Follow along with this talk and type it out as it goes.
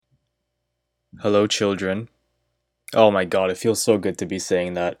Hello, children. Oh my god, it feels so good to be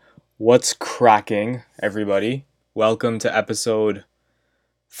saying that. What's cracking, everybody? Welcome to episode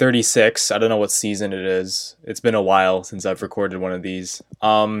 36. I don't know what season it is. It's been a while since I've recorded one of these.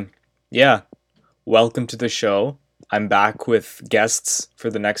 Yeah, welcome to the show. I'm back with guests for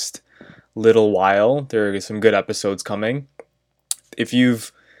the next little while. There are some good episodes coming. If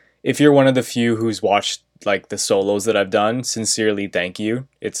you've if you're one of the few who's watched like the solos that I've done, sincerely thank you.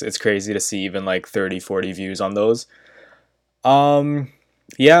 It's crazy to see even like 30, 40 views on those. Um,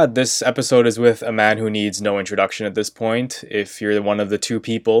 yeah, this episode is with a man who needs no introduction at this point. If you're one of the two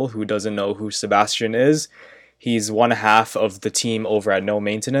people who doesn't know who Sebastian is, he's one half of the team over at No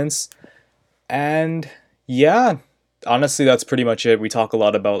Maintenance. And yeah, honestly, that's pretty much it. We talk a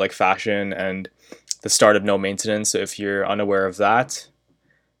lot about like fashion and the start of No Maintenance. So if you're unaware of that,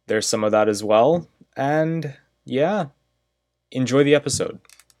 there's some of that as well. And yeah, enjoy the episode.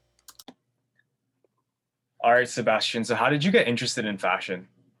 All right, Sebastian. So how did you get interested in fashion?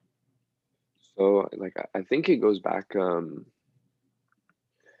 I think it goes back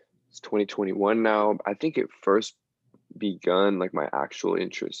it's 2021 now. I think it first begun like my actual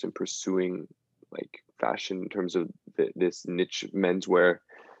interest in pursuing like fashion in terms of this niche menswear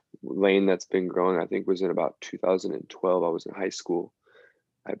lane that's been growing. I think was in about 2012. I was in high school,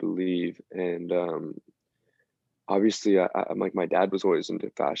 I believe, and obviously I'm like my dad was always into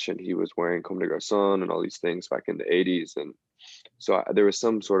fashion. He was wearing Comme des Garçons and all these things back in the 80s, and there was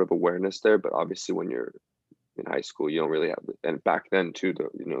some sort of awareness there. But obviously, when you're in high school, you don't really have and back then too,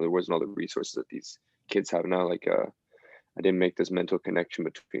 there wasn't all the resources that these kids have now. I didn't make this mental connection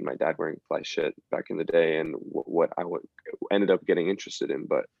between my dad wearing fly shit back in the day and ended up getting interested in.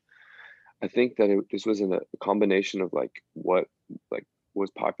 But I think that this was in a combination of like what like was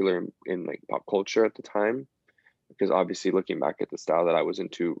popular in like pop culture at the time, because obviously looking back at the style that I was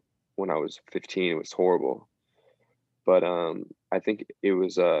into when I was 15, it was horrible. But I think it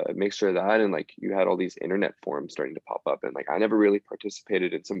was a mixture of that and like you had all these internet forums starting to pop up, and like I never really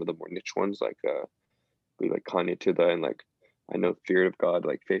participated in some of the more niche ones like Kanye Tida, and like I know Fear of God,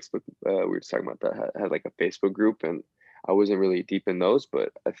 like Facebook. We were just talking about that had like a Facebook group, and I wasn't really deep in those,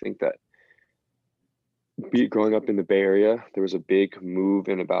 but I think that growing up in the Bay Area, there was a big move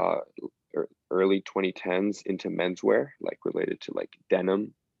in about early 2010s into menswear, like related to like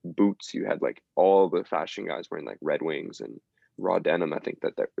denim boots. You had like all the fashion guys wearing like Red Wings and raw denim. I think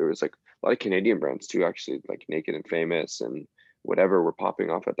that there was like a lot of Canadian brands too, actually, like Naked and Famous and whatever were popping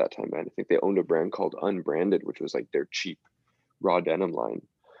off at that time. And I think they owned a brand called Unbranded, which was like their cheap raw denim line.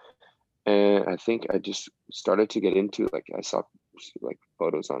 And I think I just started to get into like I saw like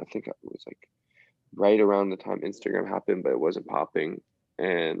photos on. I think it was like right around the time Instagram happened, but it wasn't popping.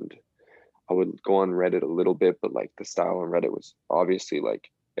 And I would go on Reddit a little bit, but like the style on Reddit was obviously like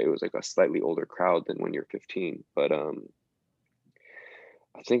it was like a slightly older crowd than when you're 15. But I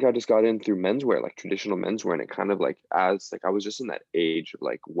think I just got in through menswear, like traditional menswear, and it kind of like as like I was just in that age of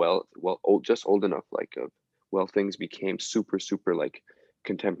like just old enough like of things became super like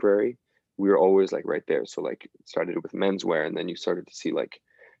contemporary. We were always like right there. So like it started with menswear, and then you started to see like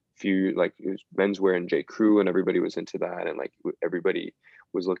few like it was menswear and J. Crew, and everybody was into that, and like everybody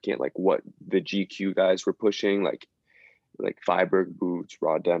was looking at like what the GQ guys were pushing, like Fiberg boots,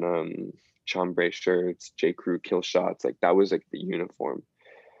 raw denim, chambray shirts, J. Crew kill shots. Like that was like the uniform.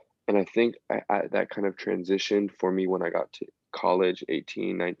 And I think that kind of transitioned for me when I got to college,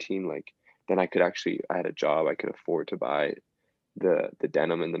 18, 19. Like then I had a job, I could afford to buy the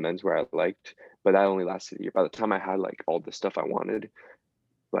denim and the menswear I liked, but that only lasted a year. By the time I had like all the stuff I wanted,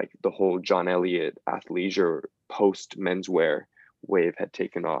 like the whole John Elliott athleisure post menswear wave had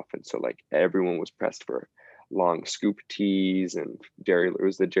taken off, and so like everyone was pressed for long scoop tees, and it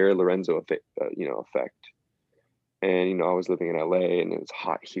was the Jerry Lorenzo effect, effect. And I was living in LA, and it was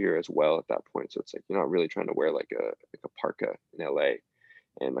hot here as well at that point, so it's like you're not really trying to wear like a parka in LA,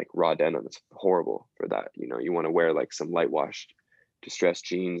 and like raw denim is horrible for that. You want to wear like some light washed distressed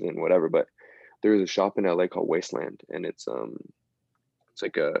jeans and whatever. But there's a shop in LA called Wasteland, and it's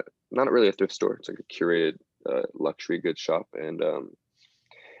like a not really a thrift store. It's like a curated luxury goods shop, and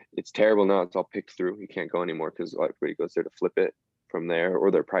it's terrible now. It's all picked through. You can't go anymore because everybody goes there to flip it from there, or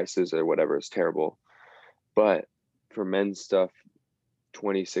their prices or whatever is terrible. But for men's stuff,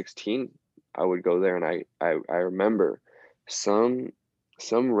 2016, I would go there, and I remember some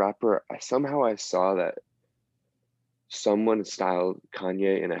some rapper. Somehow I saw that someone styled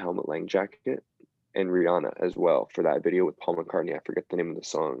Kanye in a Helmut Lang jacket, and Rihanna as well for that video with Paul McCartney. I forget the name of the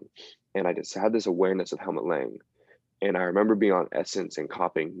song. And I just had this awareness of Helmut Lang. And I remember being on Essence and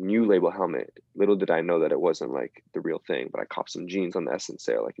copping new label helmet. Little did I know that it wasn't like the real thing, but I copped some jeans on the Essence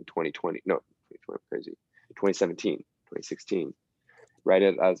sale like in 2020. No, went crazy. 2017, 2016, right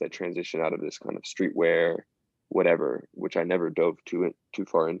as I transitioned out of this kind of streetwear, whatever, which I never dove too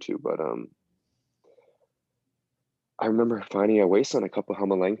far into, but I remember finding a waist on a couple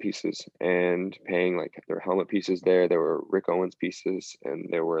Helmut Lang pieces and paying like there were helmet pieces there. There were Rick Owens pieces, and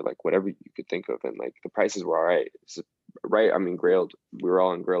there were like whatever you could think of, and like the prices were all right. Right, I mean, Grailed. We were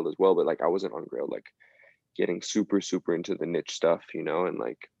all on Grailed as well, but like I wasn't on Grailed. Like getting super into the niche stuff, and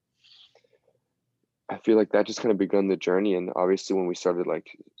like I feel like that just kind of begun the journey. And obviously, when we started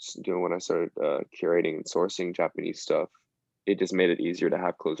when I started curating and sourcing Japanese stuff, it just made it easier to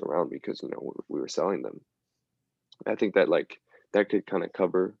have clothes around because we were selling them. I think that like that could kind of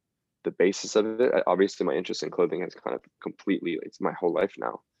cover the basis of it. Obviously, my interest in clothing has kind of completely, it's my whole life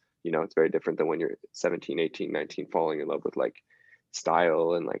now. It's very different than when you're 17, 18, 19, falling in love with like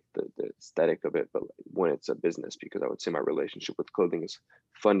style and like the aesthetic of it. But when it's a business, because I would say my relationship with clothing is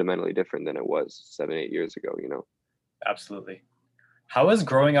fundamentally different than it was 7, 8 years ago. Absolutely. How has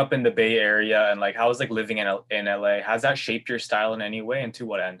growing up in the Bay Area and like how is like living in LA, has that shaped your style in any way and to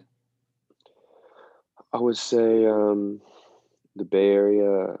what end? I would say the Bay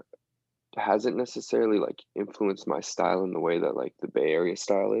Area hasn't necessarily like influenced my style in the way that like the Bay Area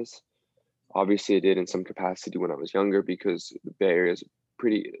style is. Obviously, it did in some capacity when I was younger because the Bay Area is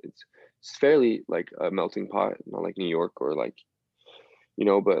it's fairly like a melting pot, not like New York or like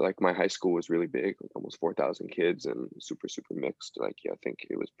but like my high school was really big, like almost 4,000 kids and super mixed. Like yeah, I think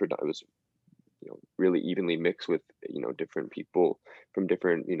it was really evenly mixed with different people from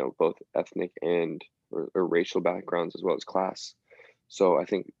different both ethnic and or racial backgrounds as well as class. So I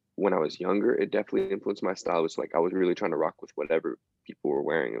think when I was younger, it definitely influenced my style. It was like I was really trying to rock with whatever people were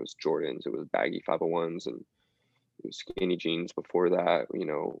wearing. It was Jordans, it was baggy 501s, and it was skinny jeans before that.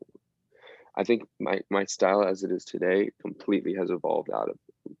 I think my style as it is today completely has evolved out of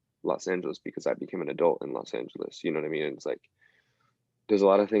Los Angeles because I became an adult in Los Angeles. You know what I mean? And it's like there's a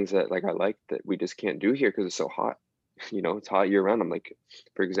lot of things that like I like that we just can't do here because it's so hot. It's hot year round. I'm like,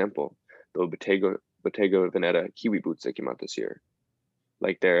 for example, the Bottega Veneta Kiwi boots that came out this year.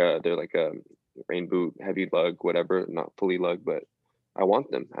 Like they're like a rain boot, heavy lug, whatever, not fully lug, but I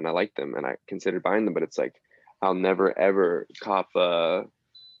want them and I like them and I considered buying them, but it's like I'll never ever cop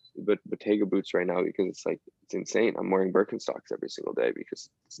Bottega boots right now because it's like it's insane. I'm wearing Birkenstocks every single day because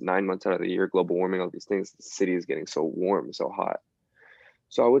it's 9 months out of the year, global warming, all these things. The city is getting so warm, so hot.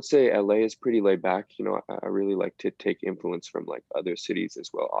 So I would say LA is pretty laid back. I really like to take influence from like other cities as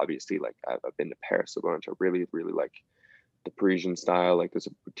well. Obviously, like I've been to Paris, so going to really like the Parisian style. Like there's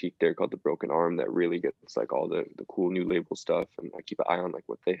a boutique there called the Broken Arm that really gets like all the cool new label stuff, and I keep an eye on like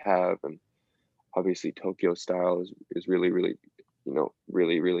what they have. And obviously Tokyo style is really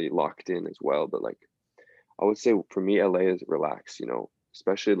really locked in as well. But like I would say for me, LA is relaxed.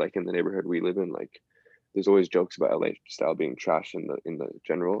 Especially like in the neighborhood we live in. Like there's always jokes about LA style being trash in the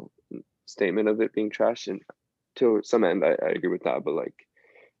general statement of it being trash, and to some end I agree with that. But like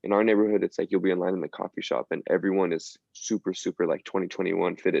in our neighborhood, it's like you'll be in line in the coffee shop and everyone is super like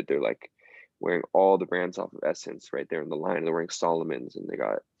 2021 fitted. They're like wearing all the brands off of Essence right there in the line. They're wearing Solomon's and they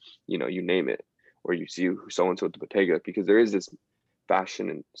got, you name it. Or you see so and so at the Bottega because there is this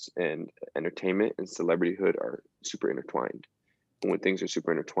fashion and entertainment and celebrityhood are super intertwined. And when things are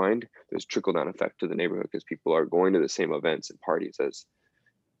super intertwined, there's trickle down effect to the neighborhood because people are going to the same events and parties as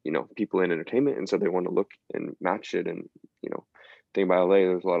people in entertainment, and so they want to look and match it. And thing about LA,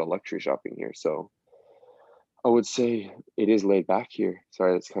 there's a lot of luxury shopping here, so I would say it is laid back here.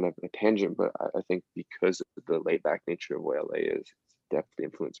 Sorry, that's kind of a tangent, but I think because of the laid back nature of what LA is, it's definitely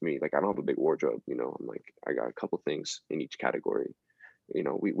influenced me. Like I don't have a big wardrobe, I'm like I got a couple things in each category.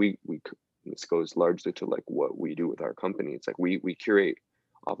 We this goes largely to like what we do with our company. It's like we curate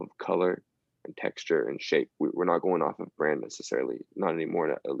off of color and texture and shape. We're not going off of brand necessarily, not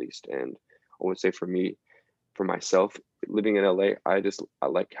anymore at least. And I would say for me, for myself, living in LA, I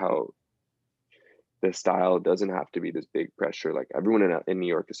like how the style doesn't have to be this big pressure. Like everyone in New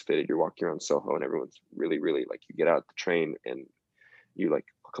York is fitted. You're walking around Soho and everyone's really like you get out the train and you like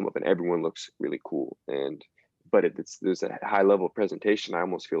come up and everyone looks really cool. And but there's a high level of presentation. I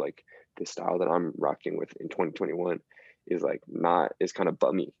almost feel like the style that I'm rocking with in 2021 is like not is kind of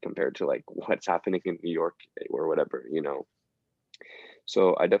bummy compared to like what's happening in New York or whatever.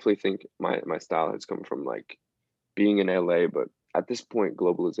 So I definitely think my style has come from like being in LA, but at this point,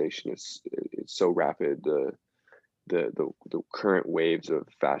 globalization is it's so rapid. The current waves of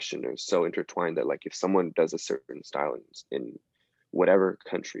fashion are so intertwined that like if someone does a certain style in whatever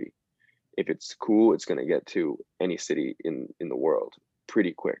country, if it's cool, it's gonna get to any city in the world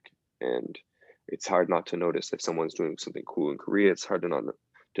pretty quick. And it's hard not to notice if someone's doing something cool in Korea. It's hard to not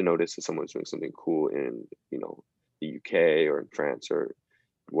to notice that someone's doing something cool in, the UK or in France or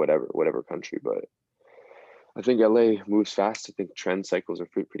whatever country. But I think LA moves fast. I think trend cycles are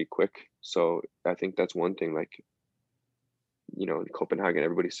pretty quick. So I think that's one thing. Like, in Copenhagen,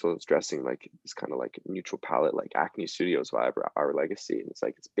 everybody's still dressing like this kind of like neutral palette, like Acne Studios vibe or Our Legacy. And it's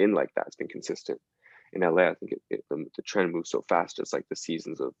like, it's been like that. It's been consistent. In LA, I think the trend moves so fast, just like the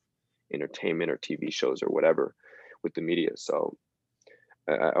seasons of entertainment or TV shows or whatever with the media. So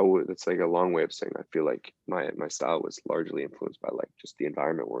it's like a long way of saying I feel like my style was largely influenced by like just the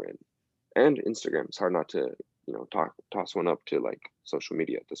environment we're in and Instagram. It's hard not to toss one up to like social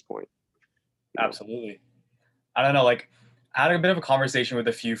media at this point. Absolutely. I don't know, like I had a bit of a conversation with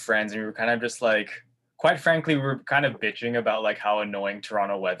a few friends, and we were kind of just like, quite frankly, we were kind of bitching about like how annoying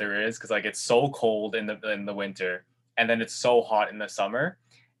Toronto weather is because like it's so cold in the winter, and then it's so hot in the summer,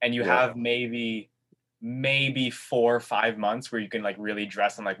 and you Yeah, have maybe 4 or 5 months where you can like really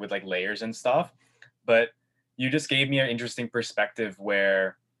dress and like with like layers and stuff. But you just gave me an interesting perspective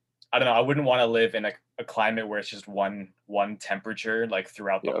where I don't know. I wouldn't want to live in a climate where it's just one temperature like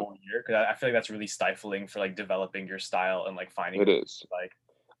throughout the yeah, whole year because I feel like that's really stifling for like developing your style and like finding it what is. you like.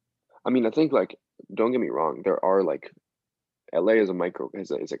 I mean, I think like don't get me wrong, there are like LA is like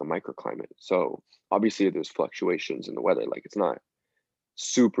a microclimate. So obviously there's fluctuations in the weather. Like it's not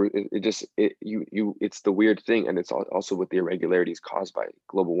super it just it you it's the weird thing, and it's also with the irregularities caused by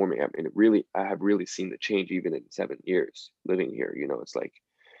global warming. I mean, I have really seen the change even in 7 years living here. It's like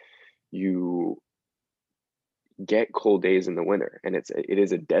you get cold days in the winter, and it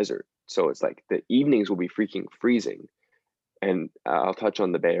is a desert, so it's like the evenings will be freaking freezing. And I'll touch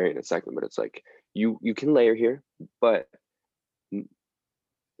on the Bay Area in a second, but it's like you can layer here, but 9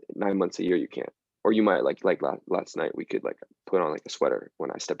 months a year you can't. Or you might like last night we could like put on like a sweater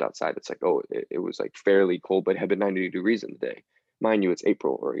when I stepped outside. It's like, oh, it was like fairly cold, but it had been 90 degrees in the day. Mind you, it's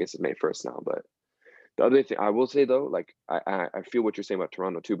April, or I guess it's May 1st now. But the other thing I will say though, like I feel what you're saying about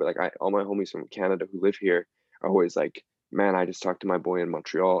Toronto too, but like all my homies from Canada who live here are always like, man, I just talked to my boy in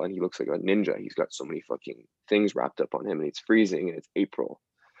Montreal and he looks like a ninja. He's got so many fucking things wrapped up on him and it's freezing and it's April.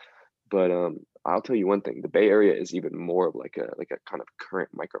 But I'll tell you one thing: the Bay Area is even more of like a kind of current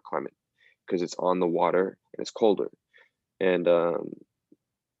microclimate because it's on the water and it's colder. And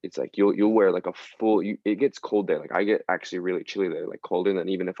it's like you'll wear like a full. It gets cold there. Like I get actually really chilly there, like colder than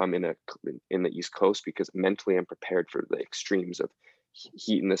even if I'm in the East Coast, because mentally I'm prepared for the extremes of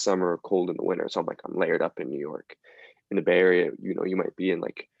heat in the summer or cold in the winter. So I'm layered up in New York. In the Bay Area, you might be in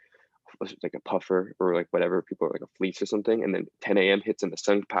like a puffer or like whatever, people are like a fleece or something, and then 10 a.m. hits and the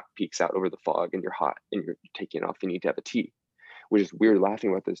sun peeks out over the fog and you're hot and you're taking off. You need to have a tea, which is weird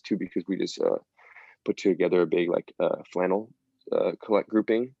laughing about this too, because we just put together a big like flannel collect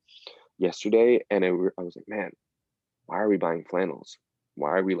grouping yesterday, and I was like, man, why are we buying flannels?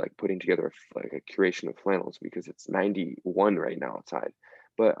 Why are we like putting together like a curation of flannels? Because it's 91 right now outside.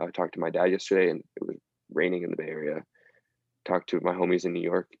 But I talked to my dad yesterday and it was raining in the Bay Area. Talked to my homies in New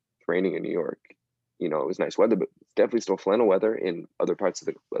York, it's raining in New York. It was nice weather, but it's definitely still flannel weather in other parts of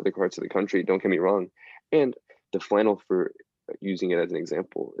the country. Don't get me wrong. And the flannel, for using it as an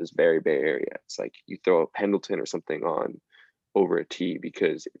example, is very Bay Area. It's like you throw a Pendleton or something on over a tee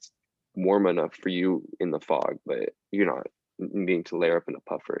because it's warm enough for you in the fog, but you're not needing to layer up in a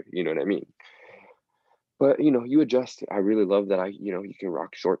puffer. You know what I mean? But you adjust. I really love that you can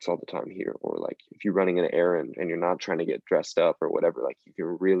rock shorts all the time here, or like if you're running an errand and you're not trying to get dressed up or whatever, like you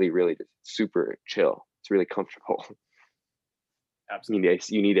can really, really just super chill. It's really comfortable. You need Absolutely.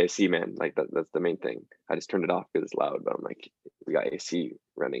 AC, you need AC, man. Like that's the main thing. I just turned it off because it's loud, but I'm like, we got AC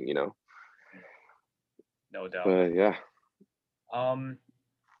running. No doubt. But yeah. Um,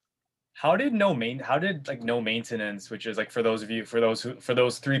 how did like no maintenance, which is like for those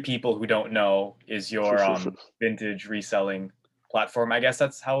three people who don't know, is your vintage reselling platform. I guess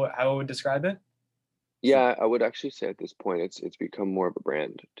that's how I would describe it. So Yeah, I would actually say at this point it's become more of a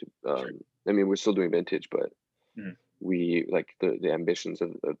brand. sure. I mean, we're still doing vintage, but Mhm. we like the ambitions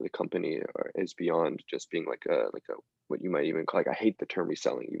of the company is beyond just being like a what you might even call, like, I hate the term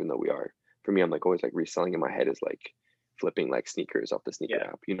reselling, even though we are. For me, I'm like always like reselling in my head is like flipping like sneakers off the sneaker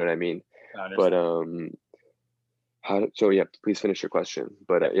Yeah, app. You know what I mean? I But understand. so yeah, please finish your question.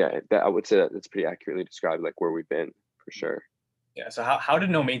 But Yeah, yeah, that I would say that it's pretty accurately described like where we've been for sure. yeah. So how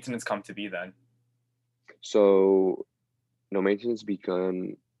did no maintenance come to be then? So no maintenance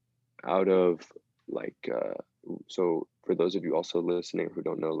begun out of like so for those of you also listening who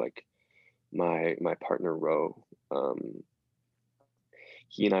don't know, like my partner Ro,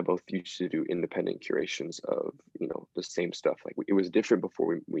 he and I both used to do independent curations of the same stuff. Like it was different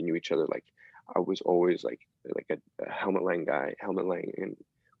before we knew each other. Like I was always like a Helmet Lang guy, Helmet Lang, and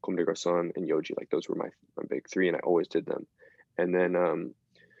Comme des Garçons, and Yoji. Like those were my big three, and I always did them. And then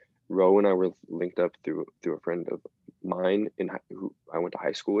Ro and I were linked up through a friend of mine who I went to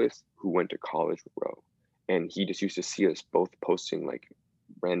high school with, who went to college with Ro, and he just used to see us both posting like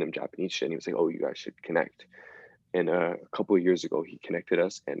random Japanese shit, and he was like, "Oh, you guys should connect." And a couple of years ago, he connected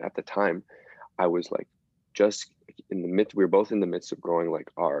us, and at the time, I was like just in the midst. We were both in the midst of growing like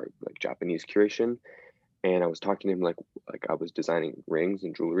our like Japanese curation, and I was talking to him like I was designing rings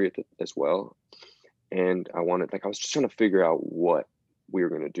and jewelry as well, and I was just trying to figure out what we were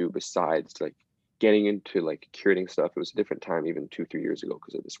going to do besides like getting into like curating stuff. It was a different time even 2 3 years ago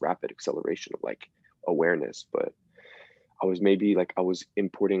because of this rapid acceleration of like awareness. But I was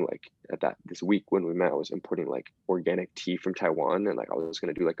importing like at that this week when we met, I was importing like organic tea from Taiwan, and like I was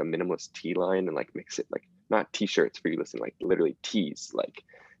gonna do like a minimalist tea line and like mix it like not t-shirts for you listening, like literally teas, like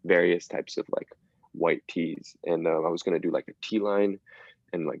various types of like white teas. And I was gonna do like a tea line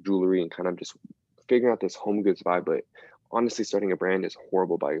and like jewelry and kind of just figuring out this home goods vibe. But honestly, starting a brand is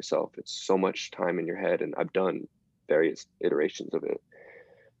horrible by yourself. It's so much time in your head, and I've done various iterations of it.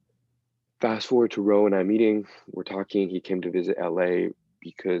 Fast forward to Ro and I meeting, we're talking. He came to visit LA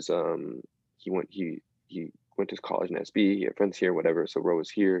because he went to college in SB. He had friends here, whatever. So Ro was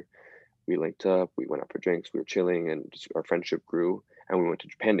here. We linked up. We went out for drinks. We were chilling, and just our friendship grew. And we went to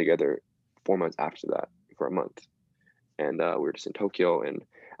Japan together 4 months after that for a month. And we were just in Tokyo. And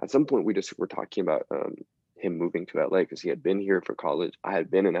at some point, we just were talking about him moving to LA because he had been here for college. I had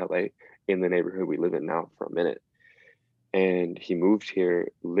been in LA in the neighborhood we live in now for a minute, and he moved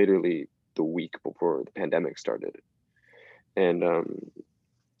here literally the week before the pandemic started. And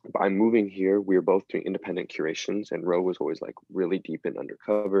by moving here, we were both doing independent curations, and Ro was always like really deep in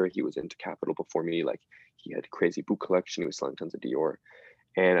undercover. He was into Capital before me. Like he had a crazy boot collection. He was selling tons of Dior.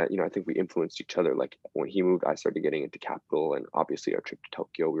 And I think we influenced each other. Like when he moved, I started getting into Capital, and obviously our trip to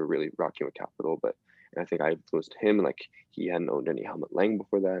Tokyo, we were really rocking with Capital. But and I think I influenced him. Like he hadn't owned any Helmut Lang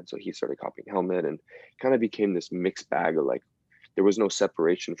before that, so he started copying Helmut, and kind of became this mixed bag of like there was no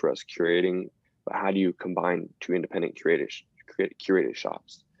separation for us curating. But how do you combine two independent curated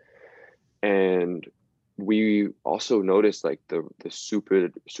shops? And we also noticed like the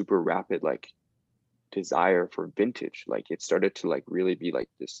super rapid like desire for vintage. Like it started to like really be like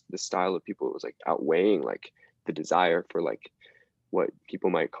this style of people was like outweighing like the desire for like what people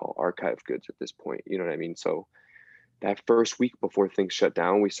might call archive goods at this point. You know what I mean? So that first week before things shut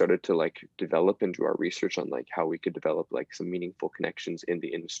down, we started to like develop and do our research on like how we could develop like some meaningful connections in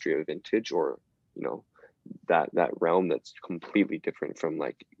the industry of vintage, or you know that realm that's completely different from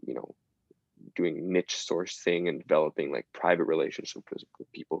like doing niche sourcing and developing like private relationships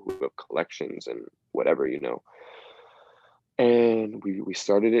with people who have collections and whatever. And we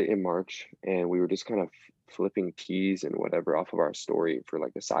started it in March, and we were just kind of flipping teas and whatever off of our story for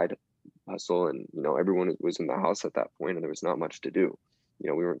like a side hustle. And everyone was in the house at that point, and there was not much to do.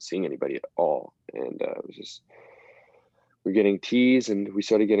 We weren't seeing anybody at all, and it was just we're getting teas, and we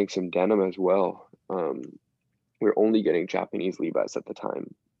started getting some denim as well. We were only getting Japanese Levi's at the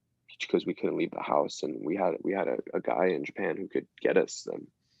time because we couldn't leave the house, and we had a guy in Japan who could get us them.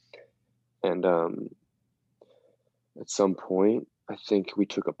 And at some point, I think we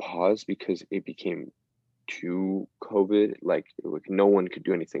took a pause because it became too COVID. Like no one could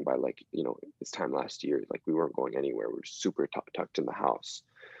do anything by like this time last year. Like we weren't going anywhere. We were super tucked in the house.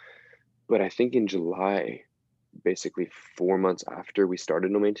 But I think in July, basically 4 months after we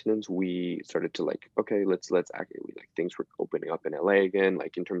started No Maintenance, we started to like, okay, let's actively like things were opening up in LA again,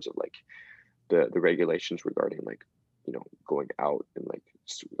 like in terms of like the regulations regarding like going out and like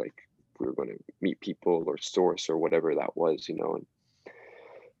we were going to meet people or source or whatever that was. And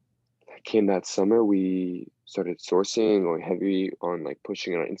came that summer, we started sourcing, going heavy on like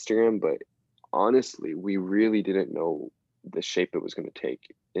pushing it on Instagram. But honestly, we really didn't know the shape it was going to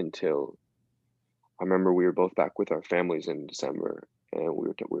take until I remember we were both back with our families in December, and we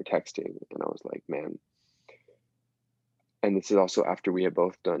were texting, and I was like, man. And this is also after we had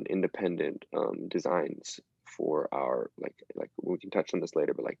both done independent designs for our like we can touch on this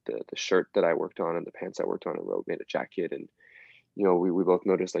later, but like the shirt that I worked on and the pants I worked on, and Rogue made a jacket. And we both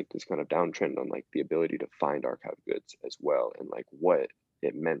noticed like this kind of downtrend on like the ability to find archive goods as well, and like what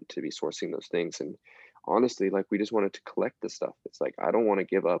it meant to be sourcing those things. And honestly, like we just wanted to collect the stuff. It's like I don't want to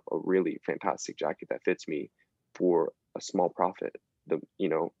give up a really fantastic jacket that fits me for a small profit. And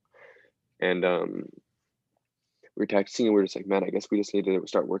we were texting, and we were just like, man, I guess we just need to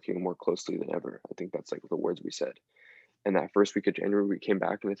start working more closely than ever. I think that's like the words we said. And that first week of January, we came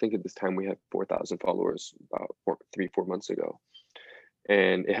back, and I think at this time we had 4,000 followers about 4 months ago.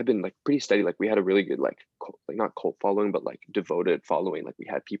 and it had been like pretty steady. Like we had a really good like like not cult following, but like devoted following. Like we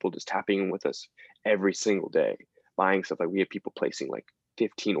had people just tapping in with us every single day, buying stuff. Like we had people placing like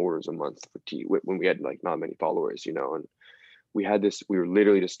 15 orders a month for tea when we had like not many followers, you know. And we had this. We were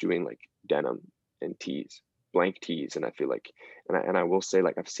literally just doing like denim and tees, blank tees, and I feel like, and I will say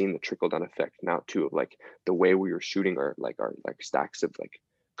like I've seen the trickle down effect now too of like the way we were shooting our like stacks of like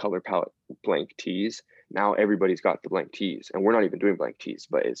color palette blank tees. Now everybody's got the blank tees, and we're not even doing blank tees,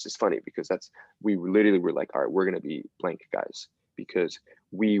 but it's just funny because that's we literally were like, all right, we're gonna be blank guys because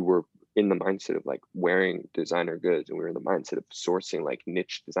we were in the mindset of like wearing designer goods, and we were in the mindset of sourcing like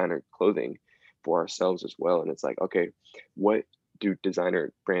niche designer clothing for ourselves as well. And it's like, okay, what do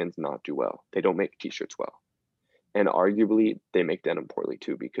designer brands not do well? They don't make t-shirts well. And arguably they make denim poorly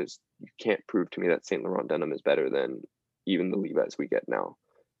too, because you can't prove to me that Saint Laurent denim is better than even the Levi's we get now.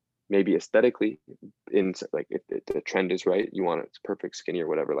 Maybe aesthetically, in like if the trend is right, you want it's perfect skinny or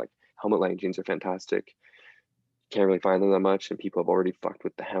whatever. Like helmet lining jeans are fantastic. Can't really find them that much, and people have already fucked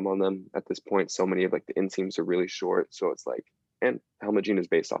with the hem on them at this point. So many of like the inseams are really short, so it's like, and helmet jean is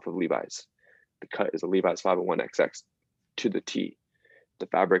based off of Levi's. The cut is a Levi's 501XX to the T. The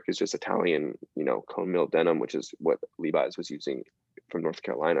fabric is just Italian, you know, cone mill denim, which is what Levi's was using from North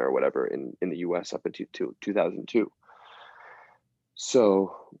Carolina or whatever in the US up until 2002.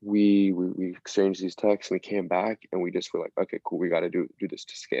 So we exchanged these texts and we came back and we just were like, okay, cool, we got to do this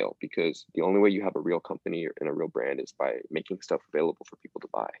to scale, because the only way you have a real company and a real brand is by making stuff available for people to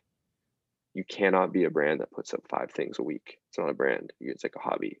buy. You cannot be a brand that puts up 5 things a week. It's not a brand. It's like a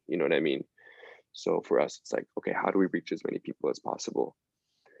hobby. You know what I mean? So for us, it's like, okay, how do we reach as many people as possible?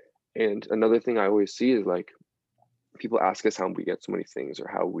 And another thing I always see is like people ask us how we get so many things or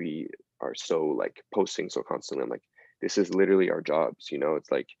how we are so like posting so constantly. I'm like, this is literally our jobs. You know, it's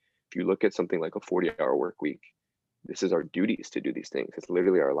like if you look at something like a 40-hour work week, this is our duties to do these things. It's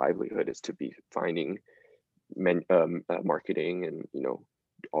literally our livelihood is to be finding marketing and, you know,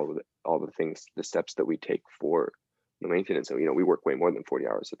 all the things, the steps that we take for the maintenance. So, you know, we work way more than 40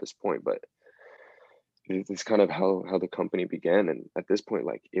 hours at this point, but it's kind of how the company began. And at this point,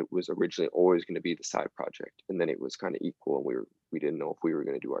 like it was originally always going to be the side project, and then it was kind of equal, and we didn't know if we were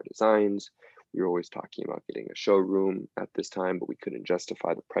going to do our designs. We were always talking about getting a showroom at this time, but we couldn't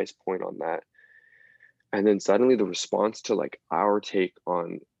justify the price point on that. And then suddenly the response to like our take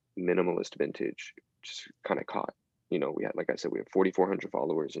on minimalist vintage just kind of caught. You know, we had, like I said, we have 4,400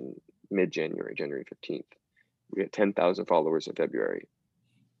 followers in mid-January, January 15th. We had 10,000 followers in February.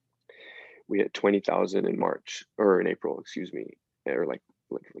 We had 20,000 in March or in April, excuse me, or like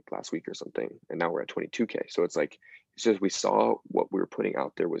last week or something. And now we're at 22K. So it's like, it's just, we saw what we were putting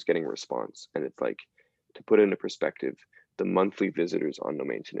out there was getting a response. And it's like, to put it into perspective, the monthly visitors on No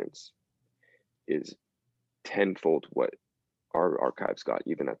Maintenance is tenfold what our archives got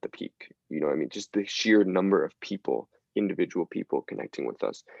even at the peak. You know what I mean? Just the sheer number of people, individual people connecting with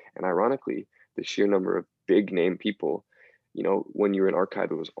us. And ironically, the sheer number of big name people, you know, when you're in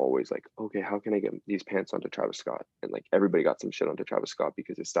archive, it was always like, okay, how can I get these pants onto Travis Scott? And like everybody got some shit onto Travis Scott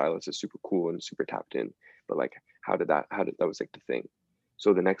because his stylist is super cool and super tapped in. But like, how did that was like the thing.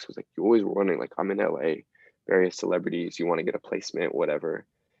 So the next was like, you always were wondering, like, I'm in LA, various celebrities, you want to get a placement, whatever.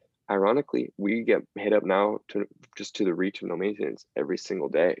 Ironically, we get hit up now to just to the reach of No Maintenance every single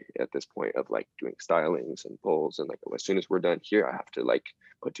day at this point of like doing stylings and pulls, and like as soon as we're done here, I have to like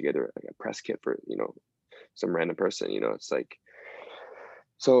put together like a press kit for, you know, some random person. You know, it's like,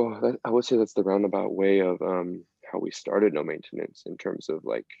 so that, I would say that's the roundabout way of how we started No Maintenance in terms of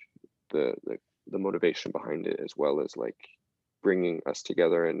like the, the the motivation behind it, as well as like bringing us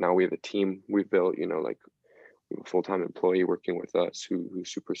together. And now we have a team we've built. You know, like we have a full-time employee working with us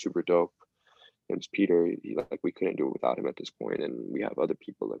who's super dope. Name's Peter. Like we couldn't do it without him at this point. And we have other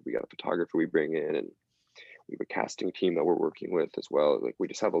people, like we got a photographer we bring in, and we have a casting team that we're working with as well. Like we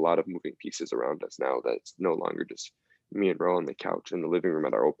just have a lot of moving pieces around us now, that it's no longer just me and Ro on the couch in the living room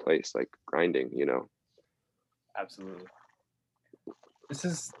at our old place, like grinding, you know. Absolutely. This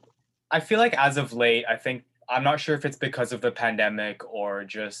is, I feel like as of late, I think, I'm not sure if it's because of the pandemic or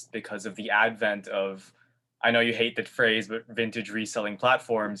just because of the advent of, I know you hate the phrase, but vintage reselling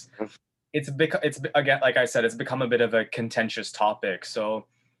platforms. It's again, like I said, it's become a bit of a contentious topic. So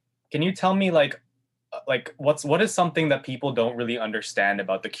can you tell me what is something that people don't really understand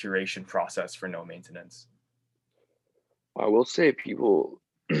about the curation process for No Maintenance? I will say people,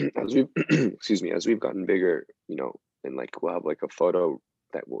 as we've excuse me, as we've gotten bigger, you know, and like we'll have like a photo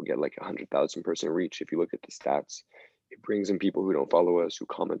that will get like 100,000 person reach. If you look at the stats, it brings in people who don't follow us, who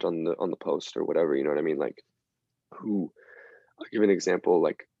comment on the post or whatever. You know what I mean? Like, who, I'll give an example.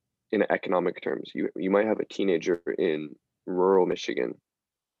 Like in economic terms, you might have a teenager in rural Michigan,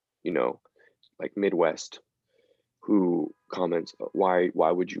 you know, like Midwest, who comments, why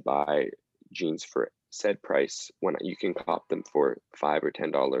would you buy jeans for said price when you can cop them for $5 or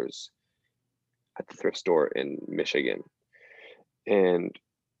 $10 at the thrift store in Michigan? And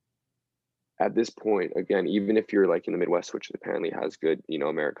at this point, again, even if you're like in the Midwest, which apparently has good,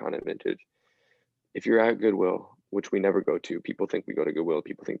 Americana vintage, if you're at Goodwill, which we never go to, people think we go to Goodwill,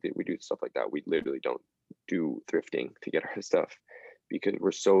 people think that we do stuff like that. We literally don't do thrifting to get our stuff because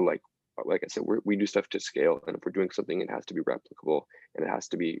we're so like I said, we do stuff to scale. And if we're doing something, it has to be replicable and it has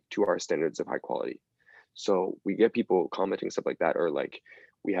to be to our standards of high quality. So we get people commenting stuff like that, or like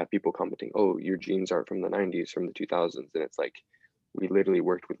we have people commenting, oh, your jeans are from the 90s, from the 2000s. And it's like, we literally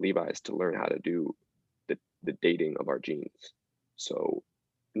worked with Levi's to learn how to do the dating of our jeans. So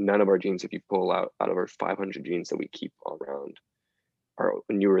none of our jeans, if you pull out of our 500 jeans that we keep around, are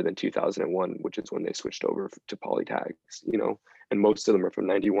newer than 2001, which is when they switched over to poly tags, and most of them are from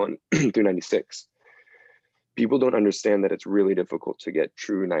 91 through 96. People don't understand that it's really difficult to get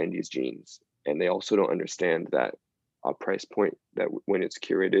true 90s jeans. And they also don't understand that a price point that when it's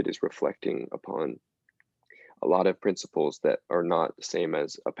curated is reflecting upon a lot of principles that are not the same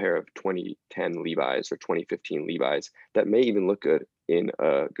as a pair of 2010 Levi's or 2015 Levi's that may even look good in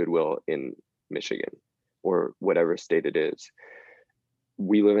a Goodwill in Michigan or whatever state it is.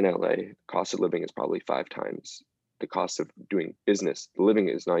 We live in LA. Cost of living is probably 5 times the cost of doing business. Living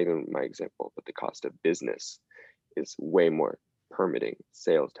is not even my example, but the cost of business is way more. Permitting,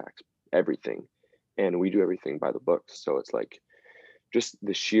 sales tax, everything. And we do everything by the books. So it's like just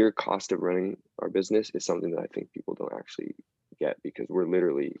the sheer cost of running our business is something that I think people don't actually get, because we're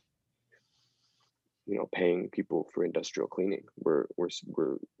literally, paying people for industrial cleaning. We're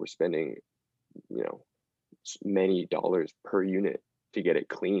spending, you know, many dollars per unit to get it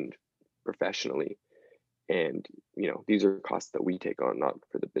cleaned professionally. And, these are costs that we take on, not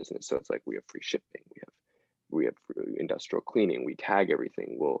for the business. So it's like we have free shipping, we have industrial cleaning, we tag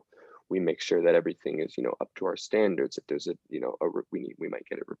everything. We make sure that everything is, up to our standards. If there's we might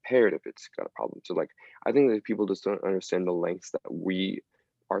get it repaired if it's got a problem. So like, I think that people just don't understand the lengths that we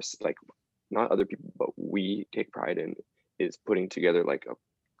are, like, not other people, but we take pride in, is putting together like a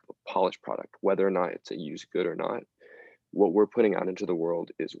polished product, whether or not it's a used good or not. What we're putting out into the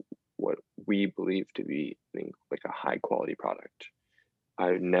world is what we believe to be like a high quality product.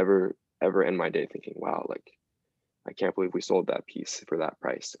 I never ever end my day thinking, wow, like, I can't believe we sold that piece for that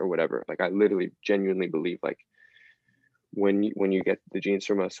price or whatever. Like, I literally genuinely believe, like, when you get the jeans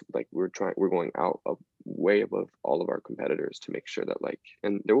from us, like, we're going out of way above all of our competitors to make sure that, like,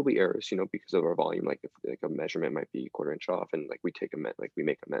 and there will be errors, because of our volume. Like, if like a measurement might be quarter inch off, and like we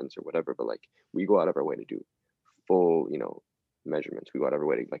make amends or whatever, but like, we go out of our way to do full, measurements. We go out of our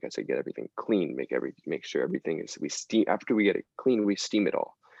way to, like I said, get everything clean, make sure everything is, we steam after we get it clean, we steam it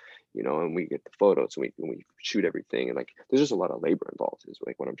all, and we get the photos, and we shoot everything. And like, there's just a lot of labor involved, is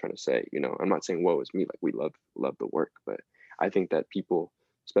like what I'm trying to say. I'm not saying woe is me, like, we love the work, but I think that people,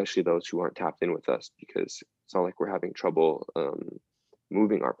 especially those who aren't tapped in with us, because it's not like we're having trouble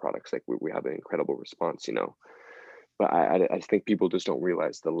moving our products. Like, we have an incredible response, but I think people just don't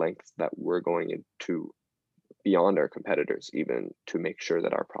realize the lengths that we're going into beyond our competitors, even to make sure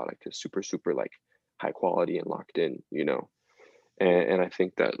that our product is super, super, like, high quality and locked in, and I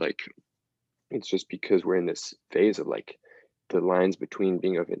think that, like, it's just because we're in this phase of, like, the lines between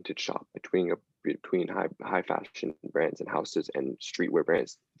being a vintage shop, between high fashion brands and houses and streetwear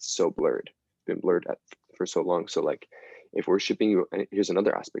brands, it's so blurred. It's been blurred for so long. So like, if we're shipping you, and here's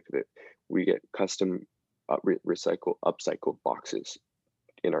another aspect of it, we get custom upcycled boxes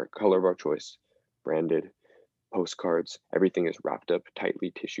in our color of our choice, branded postcards. Everything is wrapped up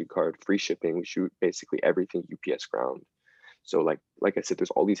tightly, tissue card, free shipping. We shoot basically everything UPS ground. So like I said,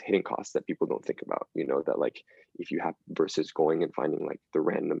 there's all these hidden costs that people don't think about, that, like, if you have, versus going and finding like the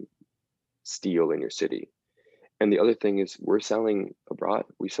random steel in your city. And the other thing is, we're selling abroad.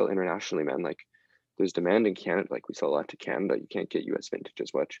 We sell internationally, man. Like, there's demand in Canada. Like, we sell a lot to Canada. You can't get US vintage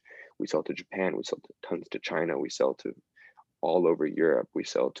as much. We sell to Japan. We sell tons to China. We sell to all over Europe. We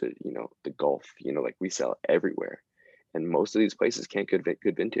sell to, the Gulf, like, we sell everywhere. And most of these places can't get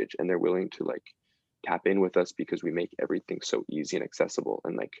good vintage, and they're willing to, like, tap in with us because we make everything so easy and accessible.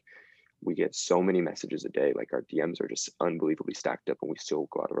 And like, we get so many messages a day. Like, our DMs are just unbelievably stacked up, and we still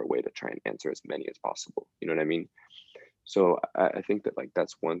go out of our way to try and answer as many as possible. You know what I mean? So I think that, like,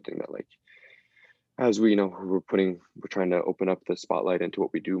 that's one thing that, like, as we, we're trying to open up the spotlight into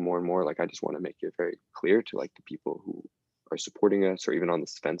what we do more and more. Like, I just want to make it very clear to, like, the people who are supporting us, or even on the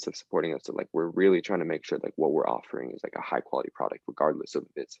fence of supporting us, that, like, we're really trying to make sure, like, what we're offering is like a high quality product, regardless of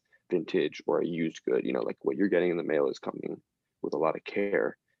if it's vintage or a used good. Like what you're getting in the mail is coming with a lot of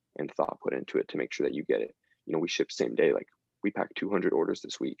care and thought put into it to make sure that you get it. We ship same day. Like we packed 200 orders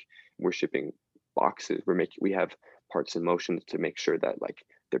this week. We're shipping boxes. We have parts in motion to make sure that like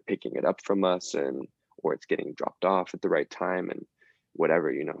they're picking it up from us, and or it's getting dropped off at the right time and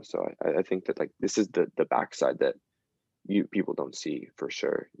whatever. So I think that like this is the backside that people don't see for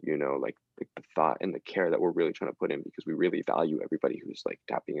sure. Like the thought and the care that we're really trying to put in, because we really value everybody who's like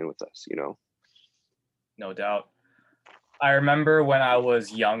tapping in with us. No doubt. I remember when I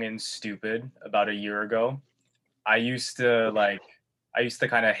was young and stupid about a year ago, I used to like I used to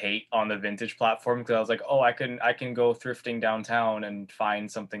kind of hate on the vintage platform because I was like, "Oh, I can go thrifting downtown and find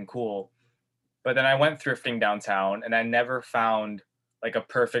something cool." But then I went thrifting downtown and I never found like a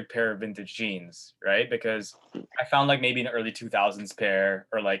perfect pair of vintage jeans, right? Because I found like maybe an early 2000s pair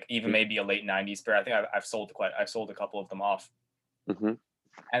or like even maybe a late 90s pair. I think I've sold a couple of them off. Mm-hmm.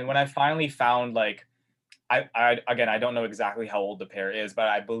 And when I finally found like I again, I don't know exactly how old the pair is, but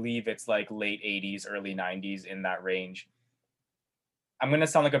I believe it's like late 80s, early 90s in that range. I'm gonna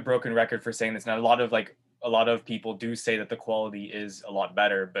sound like a broken record for saying this. Now, a lot of people do say that the quality is a lot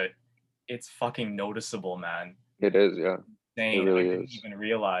better, but it's fucking noticeable, man. It is, yeah. It Insane. I really didn't is. even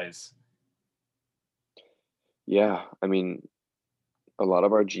realize. Yeah, I mean, a lot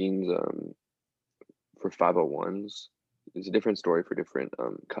of our jeans for 501s is a different story for different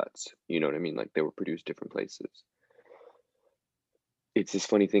cuts. You know what I mean? Like they were produced different places. It's this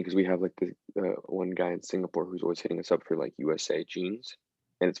funny thing because we have like the one guy in Singapore who's always hitting us up for like USA jeans,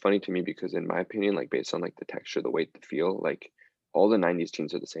 and it's funny to me because in my opinion, like based on like the texture, the weight, the feel, like all the '90s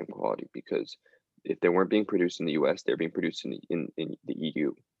jeans are the same quality, because if they weren't being produced in the US, they're being produced in the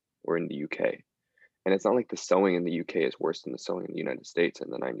EU or in the UK. And it's not like the sewing in the UK is worse than the sewing in the United States in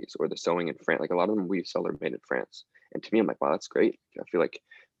the '90s, or the sewing in France. Like a lot of them we sell are made in France. And to me, I'm like, wow, that's great. I feel like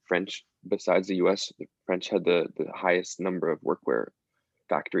French, besides the US, the French had the highest number of workwear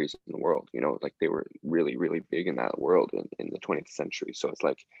factories in the world. Like they were really, really big in that world in the 20th century. So it's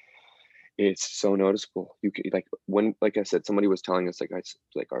like, it's so noticeable. You could like when, like I said, somebody was telling us like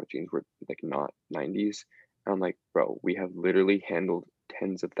our jeans were like not '90s. I'm like, bro, we have literally handled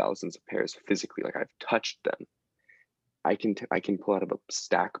tens of thousands of pairs physically. Like I've touched them. I can pull out of a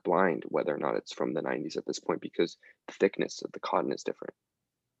stack blind whether or not it's from the '90s at this point, because the thickness of the cotton is different.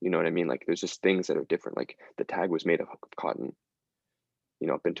 You know what I mean? Like there's just things that are different. Like the tag was made of cotton,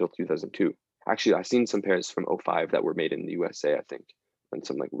 up until 2002. Actually, I've seen some pairs from '05 that were made in the USA, I think, and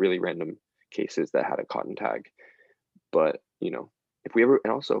some like really random cases that had a cotton tag. But, if we ever,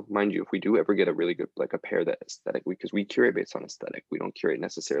 and also mind you, if we do ever get a really good, like a pair that aesthetic, because we curate based on aesthetic, we don't curate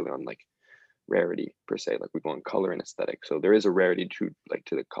necessarily on like rarity per se, like we go on color and aesthetic. So there is a rarity to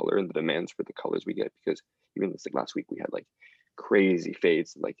the color and the demands for the colors we get, because even this like last week we had like crazy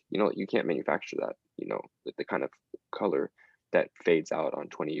fades, like, you can't manufacture that, the kind of color that fades out on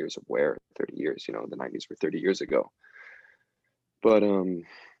 20 years of wear, 30 years. The '90s were 30 years ago. But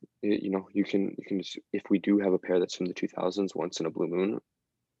you can just, if we do have a pair that's from the 2000s, once in a blue moon,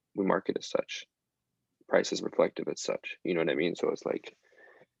 we market as such. Price is reflective as such. You know what I mean? So it's like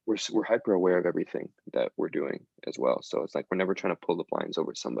we're hyper aware of everything that we're doing as well. So it's like we're never trying to pull the blinds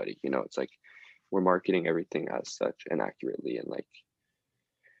over somebody. It's like we're marketing everything as such and accurately, and like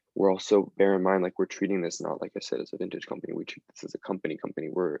we're also, bear in mind, like we're treating this not, like I said, as a vintage company. We treat this as a company.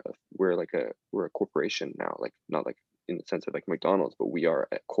 We're a corporation now, like not like in the sense of like McDonald's, but we are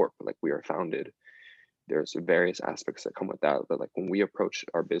a corp. Like we are founded. There's various aspects that come with that, but like when we approach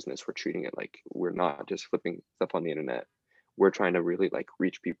our business, we're treating it like we're not just flipping stuff on the internet. We're trying to really like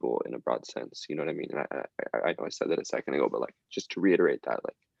reach people in a broad sense. You know what I mean? And I know I said that a second ago, but like just to reiterate that,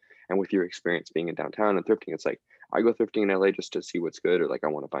 like, and with your experience being in downtown and thrifting, it's like I go thrifting in LA just to see what's good, or like I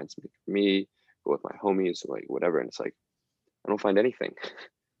want to find something for me, go with my homies, or like whatever. And it's like I don't find anything.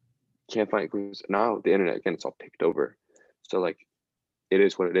 Can't find, because now the internet again, it's all picked over. So like it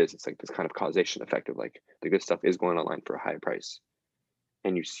is what it is. It's like this kind of causation effect of like the good stuff is going online for a high price.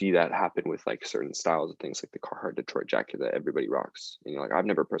 And you see that happen with like certain styles of things, like the Carhartt Detroit jacket that everybody rocks. Like I've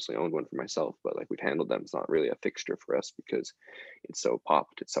never personally owned one for myself, but like we've handled them. It's not really a fixture for us because it's so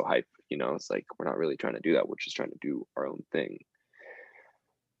popped, it's so hype. It's like we're not really trying to do that. We're just trying to do our own thing.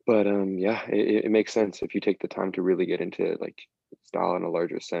 But yeah, it makes sense if you take the time to really get into like style in a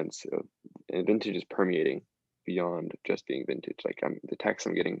larger sense. And vintage is permeating beyond just being vintage. Like the text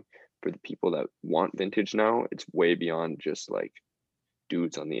I'm getting for the people that want vintage now, it's way beyond just like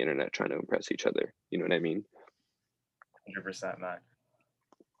dudes on the internet trying to impress each other. You know what I mean? 100%, man.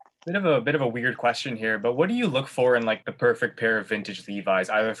 Bit of a weird question here, but what do you look for in like the perfect pair of vintage Levi's,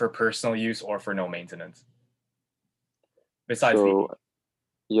 either for personal use or for no maintenance? Besides the So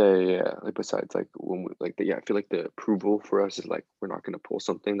Yeah. Like besides, like when we, like the, yeah, I feel like the approval for us is like we're not gonna pull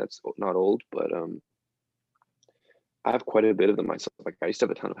something that's not old, but I have quite a bit of them myself. Like I used to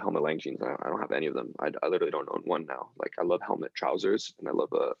have a ton of Helmet Lang jeans. I don't have any of them. I literally don't own one now. Like I love Helmet trousers and I love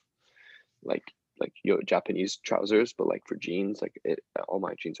like Japanese trousers, but like for jeans, like all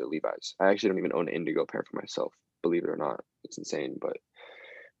my jeans are Levi's. I actually don't even own an Indigo pair for myself, believe it or not. It's insane. But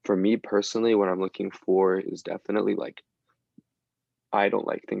for me personally, what I'm looking for is definitely like I don't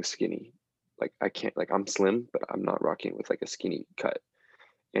like things skinny. Like I can't like I'm slim, but I'm not rocking with like a skinny cut.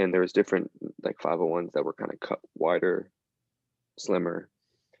 And there's different like 501s that were kind of cut wider, slimmer.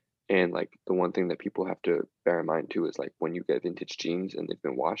 And like the one thing that people have to bear in mind too is like when you get vintage jeans and they've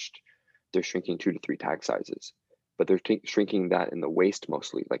been washed, they're shrinking 2 to 3 tag sizes, but they're shrinking that in the waist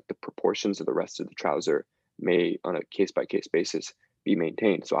mostly. Like the proportions of the rest of the trouser may, on a case by case basis, be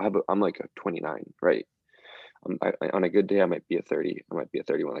maintained. So I'm like a 29, right? On a good day, I might be a 30. I might be a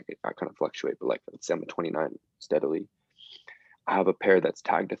 31. Like I kind of fluctuate, but like let's say I'm a 29 steadily. I have a pair that's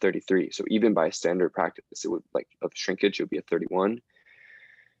tagged to 33. So even by standard practice, it would like of shrinkage, it would be a 31.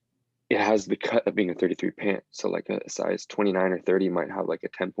 It has the cut of being a 33 pant. So like a size 29 or 30 might have like a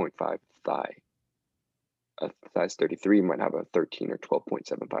 10.5 thigh. A size 33 might have a 13 or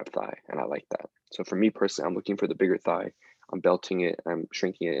 12.75 thigh. And I like that. So for me personally, I'm looking for the bigger thigh. I'm belting it. I'm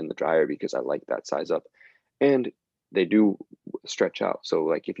shrinking it in the dryer because I like that size up. And they do stretch out. So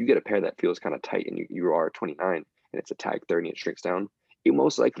like if you get a pair that feels kind of tight and you are 29 and it's a tag 30 and it shrinks down, it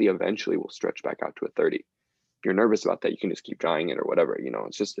most likely eventually will stretch back out to a 30. If you're nervous about that, you can just keep drying it or whatever.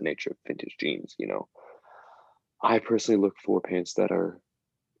 It's just the nature of vintage jeans. I personally look for pants that are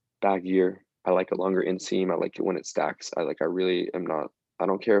baggier. I like a longer inseam. I like it when it stacks. I really am not, I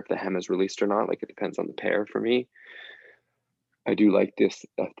don't care if the hem is released or not. Like it depends on the pair for me. I do like this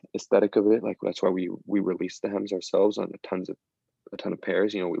aesthetic of it. Like that's why we release the hems ourselves on a ton of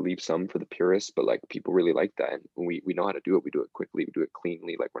pairs. We leave some for the purists, but like people really like that, and we know how to do it. We do it quickly. We do it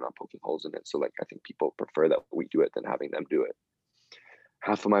cleanly. Like we're not poking holes in it. So like I think people prefer that we do it than having them do it.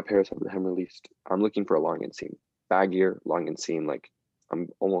 Half of my pairs have the hem released. I'm looking for a long inseam, baggier, long inseam. Like I'm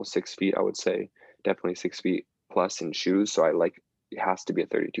almost 6 feet, I would say, definitely 6 feet plus in shoes. So I like it has to be a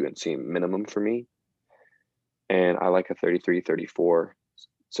 32 inseam minimum for me, and I like a 33, 34.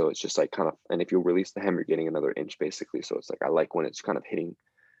 So it's just like kind of, and if you release the hem, you're getting another inch basically. So it's like I like when it's kind of hitting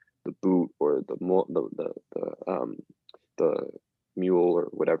the boot or the mule or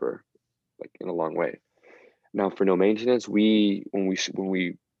whatever, like in a long way. Now for no maintenance, when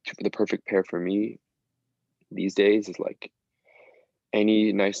we the perfect pair for me these days is like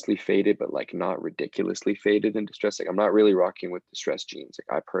any nicely faded, but like not ridiculously faded and distressed. Like I'm not really rocking with distressed jeans.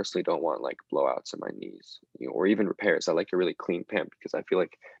 Like I personally don't want like blowouts in my knees, or even repairs. I like a really clean pant because I feel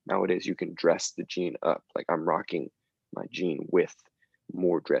like nowadays you can dress the jean up. Like I'm rocking my jean with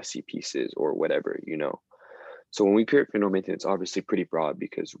more dressy pieces or whatever. So when we curate for no maintenance, obviously pretty broad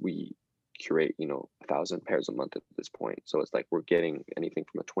because we curate, 1,000 pairs a month at this point. So it's like we're getting anything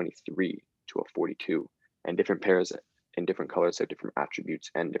from a 23 to a 42, and different pairs in different colors have different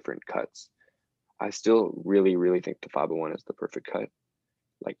attributes and different cuts. I still really, really think the 501 is the perfect cut.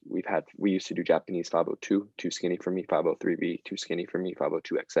 Like we used to do Japanese 502, too skinny for me, 503B, too skinny for me,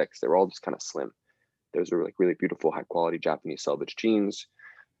 502XX. They were all just kind of slim. Those are like really beautiful, high quality Japanese selvage jeans.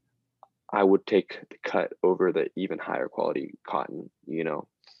 I would take the cut over the even higher quality cotton.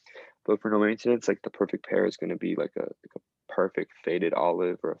 But for no maintenance, like the perfect pair is going to be like a perfect faded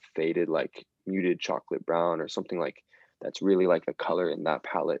olive or a faded like muted chocolate brown or something like that's really like the color in that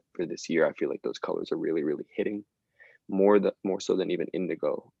palette for this year. I feel like those colors are really, really hitting more so than even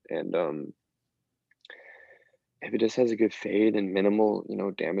indigo. And if it just has a good fade and minimal,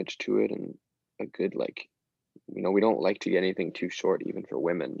 damage to it and a good like we don't like to get anything too short even for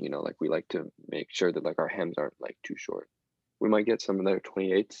women, like we like to make sure that like our hems aren't like too short. We might get some of their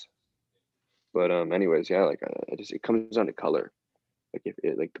 28s, but anyways, yeah, like it comes down to color. Like if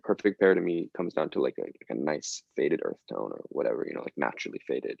it like the perfect pair to me comes down to like a nice faded earth tone or whatever, like naturally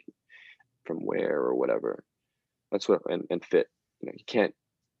faded from wear or whatever. That's what and fit. You can't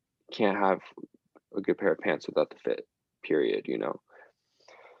have a good pair of pants without the fit, period. So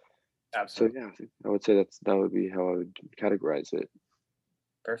Absolutely. yeah, I would say that would be how I would categorize it.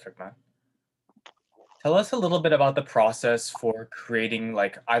 Perfect, man. Tell us a little bit about the process for creating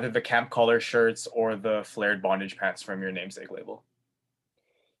like either the camp collar shirts or the flared bondage pants from your namesake label.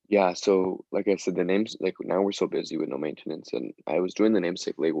 Yeah, so like I said, the names like now we're so busy with no maintenance, and I was doing the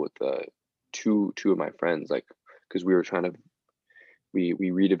namesake label with two of my friends, like because we were trying to we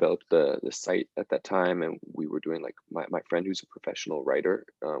redeveloped the site at that time, and we were doing like my friend who's a professional writer.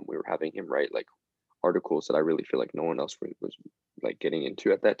 We were having him write like articles that I really feel like no one else was like getting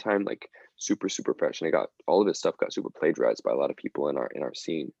into at that time, like super super fresh, and I got all of his stuff got super plagiarized by a lot of people in our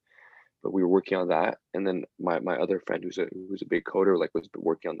scene. But we were working on that, and then my other friend who's a big coder like was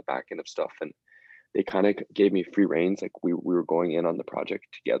working on the back end of stuff, and they kind of gave me free reins. Like we were going in on the project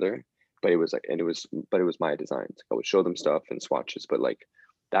together, but it was my designs. I would show them stuff and swatches, but like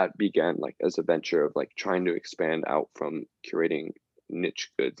that began like as a venture of like trying to expand out from curating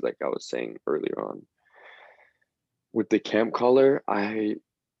niche goods, like I was saying earlier on. With the camp collar, I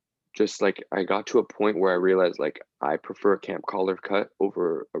just like I got to a point where I realized like I prefer a camp collar cut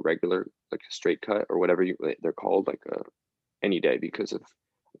over a regular like a straight cut or whatever they're called, like any day, because of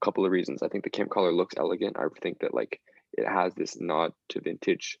a couple of reasons. I think the camp collar looks elegant. I think that like it has this nod to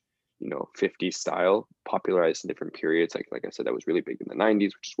vintage, 50s style, popularized in different periods. Like I said, that was really big in the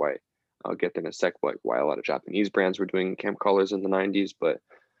 90s, which is why I'll get there in a sec, like why a lot of Japanese brands were doing camp collars in the 90s. But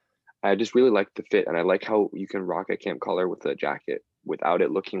I just really like the fit, and I like how you can rock a camp collar with a jacket without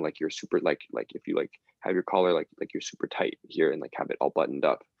it looking like you're super like if you like have your collar like you're super tight here and like have it all buttoned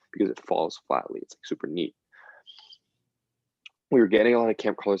up, because it falls flatly. It's like super neat. We were getting a lot of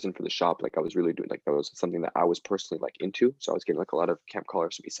camp collars in for the shop. Like I was really doing like that was something that I was personally like into. So I was getting like a lot of camp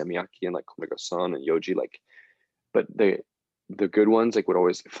collars to be Semiyaki and like Komiga-san and Yoji, like, but the good ones like would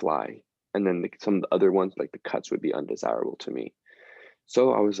always fly. And then some of the other ones, like the cuts would be undesirable to me.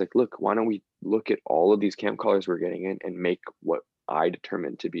 So I was like, look, why don't we look at all of these camp collars we're getting in and make what I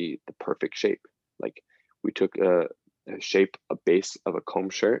determined to be the perfect shape. Like we took a shape, a base of a comb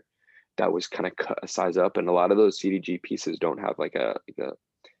shirt that was kind of cut a size up, and a lot of those CDG pieces don't have like a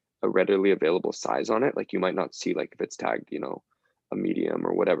readily available size on it. Like you might not see like if it's tagged, a medium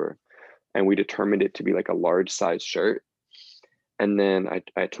or whatever. And we determined it to be like a large size shirt. And then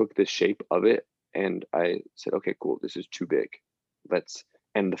I took the shape of it and I said, okay, cool, this is too big. Let's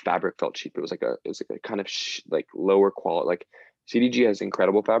And the fabric felt cheap. It was like a kind of like lower quality. Like CDG has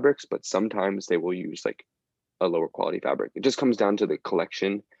incredible fabrics, but sometimes they will use like a lower quality fabric. It just comes down to the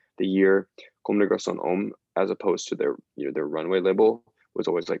collection, the year. Comme des Garçons Hommes, as opposed to their runway label, was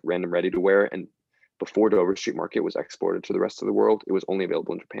always like random ready to wear. And before Dover Street Market was exported to the rest of the world, it was only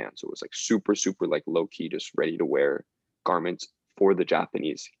available in Japan. So it was like super, super like low key, just ready to wear garments for the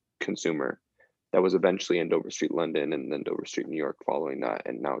Japanese consumer. That was eventually in Dover Street London, and then Dover Street New York following that,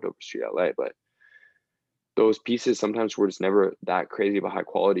 and now Dover Street LA. But those pieces sometimes were just never that crazy of a high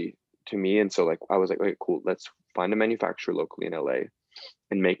quality to me. And so like I was like, okay, cool, let's find a manufacturer locally in LA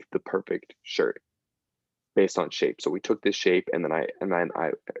and make the perfect shirt based on shape. So we took this shape, and then I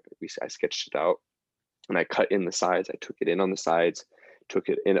sketched it out, and I cut in the sides. I took it in on the sides, took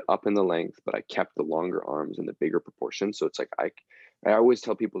it in up in the length, but I kept the longer arms and the bigger proportions. So it's like I always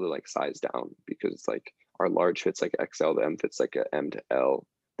tell people to like size down, because it's like our large fits like XL, the M fits like a M to L,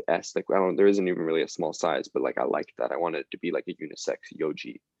 the S like I don't there isn't even really a small size, but like I like that. I want it to be like a unisex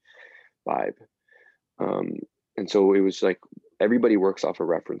Yoji vibe. Um, and so it was like everybody works off of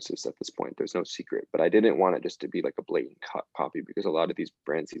references at this point. There's no secret, but I didn't want it just to be like a blatant copy, because a lot of these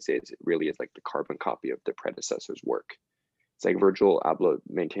brands these days, it really is like the carbon copy of their predecessor's work. It's like Virgil Abloh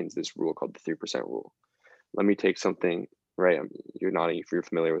maintains this rule called the 3% rule. Let me take something, right? You're nodding if you're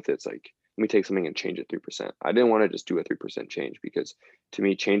familiar with it. It's like, let me take something and change it 3%. I didn't want to just do a 3% change, because to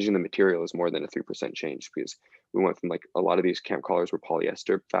me, changing the material is more than a 3% change, because we went from like a lot of these camp collars were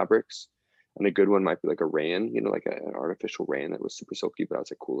polyester fabrics, and a good one might be like a rayon, like an artificial rayon that was super silky. But I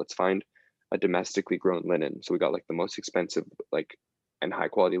was like, cool, let's find a domestically grown linen. So we got like the most expensive, like, and high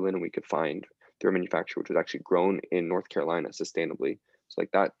quality linen we could find through a manufacturer, which was actually grown in North Carolina sustainably. So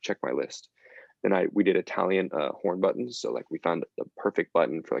like that checked my list. Then we did Italian horn buttons. So like we found the perfect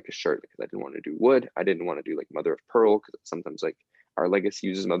button for like a shirt, because I didn't want to do wood. I didn't want to do like mother of pearl, because sometimes like our legacy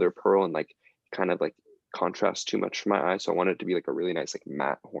uses mother of pearl and like kind of like contrasts too much for my eyes. So I wanted it to be like a really nice like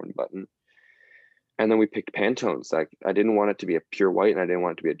matte horn button. And then we picked Pantones. Like I didn't want it to be a pure white, and I didn't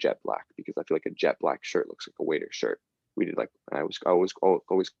want it to be a jet black, because I feel like a jet black shirt looks like a waiter shirt. We did like I always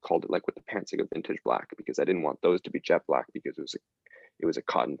called it like with the pants like a vintage black, because I didn't want those to be jet black, because it was a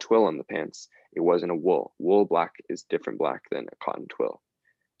cotton twill on the pants. It wasn't a wool. Wool black is different black than a cotton twill.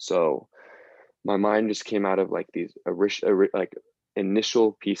 So my mind just came out of like these like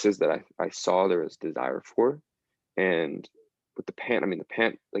initial pieces that I saw there was desire for. And with the pant, I mean, the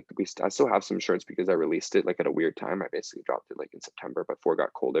pant, like I still have some shirts, because I released it like at a weird time. I basically dropped it like in September before it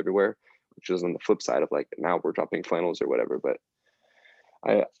got cold everywhere, which was on the flip side of like now we're dropping flannels or whatever. But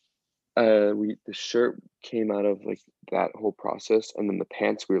I the shirt came out of like that whole process, and then the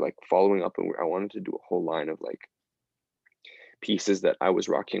pants we were like following up, and I wanted to do a whole line of like pieces that I was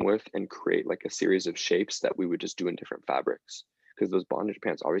rocking with, and create like a series of shapes that we would just do in different fabrics, because those bondage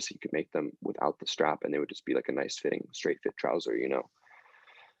pants, obviously you could make them without the strap and they would just be like a nice fitting straight fit trouser, you know.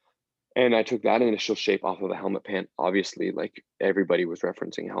 And I took that initial shape off of a helmet pant. Obviously, like everybody was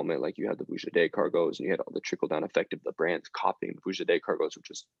referencing helmet, like you had the Vujade cargos and you had all the trickle down effect of the brands copying Vujade cargos, which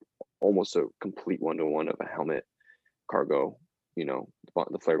is almost a complete one-to-one of a helmet cargo, you know,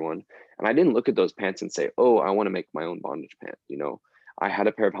 the flared one. And I didn't look at those pants and say, oh, I want to make my own bondage pant, you know. I had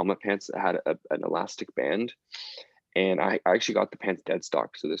a pair of helmet pants that had an elastic band, and I actually got the pants dead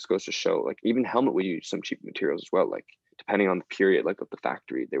stock. So this goes to show, like, even helmet would use some cheap materials as well, like depending on the period, like of the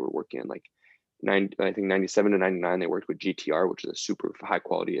factory they were working in. Like I think 97 to 99, they worked with GTR, which is a super high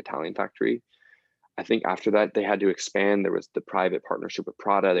quality Italian factory. I think after that they had to expand. There was the private partnership with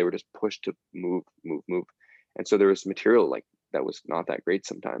Prada. They were just pushed to move. And so there was material like that was not that great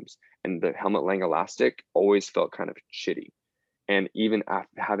sometimes. And the Helmut Lang elastic always felt kind of shitty. And even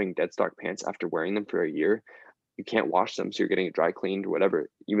after having dead stock pants, after wearing them for a year, you can't wash them. So you're getting it dry cleaned or whatever.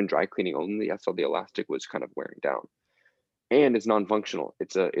 Even dry cleaning only, I saw the elastic was kind of wearing down. And it's non-functional.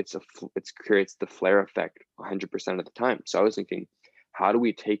 It creates the flare effect 100% of the time. So I was thinking, how do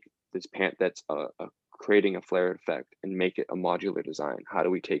we take this pant that's creating a flare effect and make it a modular design? How do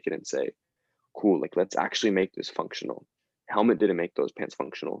we take it and say, cool, like let's actually make this functional? Helmet didn't make those pants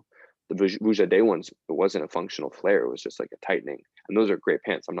functional. The Vujade ones, it wasn't a functional flare. It was just like a tightening. And those are great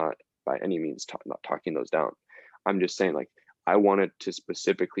pants. I'm not by any means not talking those down. I'm just saying, like, I wanted to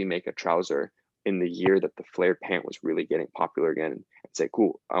specifically make a trouser in the year that the flared pant was really getting popular again and say,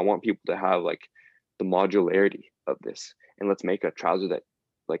 cool, I want people to have like the modularity of this. And let's make a trouser that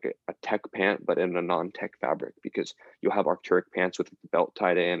like a tech pant, but in a non-tech fabric, because you'll have Arc'teryx pants with the belt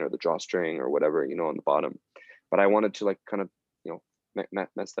tied in or the drawstring or whatever, you know, on the bottom. But I wanted to like kind of, you know,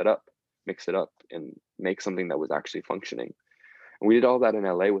 mess that up, mix it up and make something that was actually functioning. And we did all that in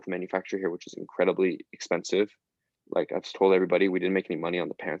LA with a manufacturer here, which is incredibly expensive. Like I've told everybody, we didn't make any money on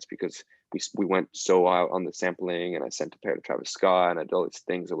the pants because we went so out on the sampling, and I sent a pair to Travis Scott, and I did all these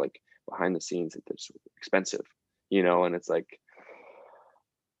things that like behind the scenes that they're expensive, you know. And it's like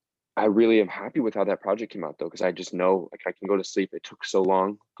I really am happy with how that project came out though, because I just know like I can go to sleep. It took so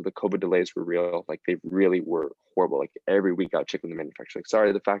long. The COVID delays were real. Like they really were horrible. Like every week I would check with the manufacturer. Like,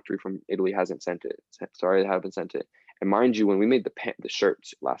 sorry, the factory from Italy hasn't sent it. Sorry, they haven't sent it. And mind you, when we made the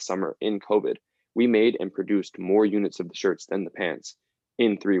shirts last summer in COVID, we made and produced more units of the shirts than the pants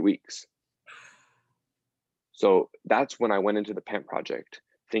in 3 weeks. So that's when I went into the pant project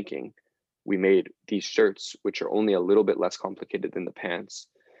thinking we made these shirts, which are only a little bit less complicated than the pants.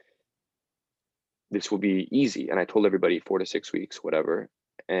 This will be easy. And I told everybody 4 to 6 weeks, whatever.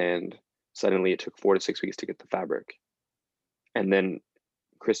 And suddenly it took 4 to 6 weeks to get the fabric. And then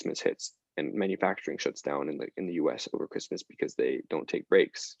Christmas hits and manufacturing shuts down in the US over Christmas because they don't take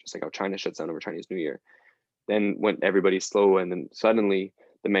breaks, just like how China shuts down over Chinese New Year. Then when everybody's slow, and then suddenly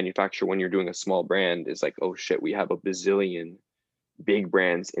the manufacturer, when you're doing a small brand, is like, oh shit, we have a bazillion big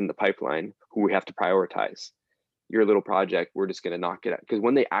brands in the pipeline who we have to prioritize. Your little project, we're just gonna knock it out. Because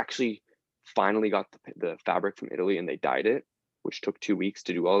when they actually finally got the fabric from Italy and they dyed it, which took 2 weeks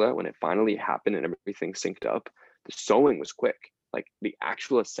to do all that, when it finally happened and everything synced up, the sewing was quick. Like the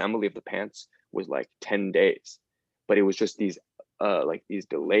actual assembly of the pants was like 10 days, but it was just these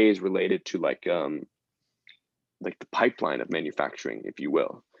delays related to like the pipeline of manufacturing, if you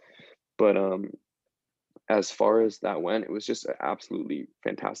will. But as far as that went, it was just an absolutely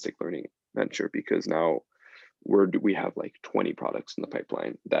fantastic learning venture, because now we have like 20 products in the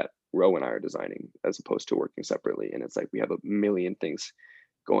pipeline that Ro and I are designing, as opposed to working separately. And it's like we have a million things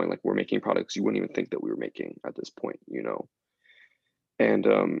going. Like we're making products you wouldn't even think that we were making at this point, you know. And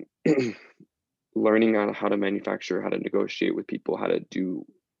learning on how to manufacture, how to negotiate with people, how to do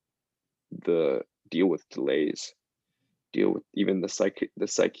the deal with delays, deal with even the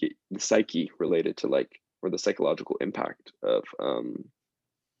psyche related to like, or the psychological impact of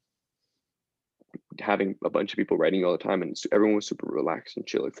having a bunch of people writing all the time, and everyone was super relaxed and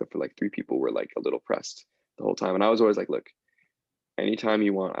chill except for like 3 people were like a little pressed the whole time. And I was always like, look, anytime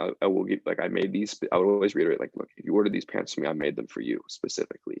you want, I will give, like I made these, I would always reiterate, like, look, if you order these pants from me, I made them for you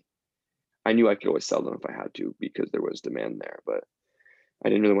specifically. I knew I could always sell them if I had to because there was demand there, but I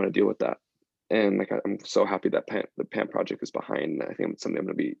didn't really want to deal with that. And like I'm so happy that the pant project is behind. I think it's something I'm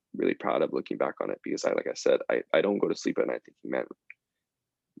going to be really proud of looking back on it, because like I said, I don't go to sleep at night thinking, man,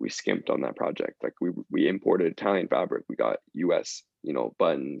 we skimped on that project. Like we imported Italian fabric, we got US, you know,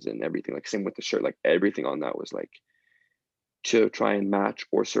 buttons and everything. Like same with the shirt, like everything on that was like to try and match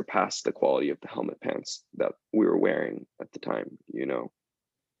or surpass the quality of the helmet pants that we were wearing at the time, you know.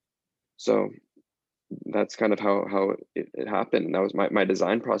 So that's kind of how it happened. And that was my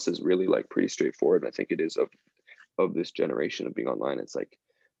design process, really like pretty straightforward. And I think it is of of this generation of being online. It's like,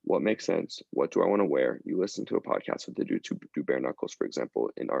 what makes sense? What do I want to wear? You listen to a podcast with the dudes who do bare knuckles, for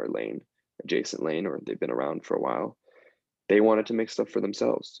example, in our lane, adjacent lane, or they've been around for a while. They wanted to make stuff for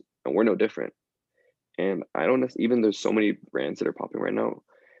themselves, and we're no different. And I don't know, even there's so many brands that are popping right now.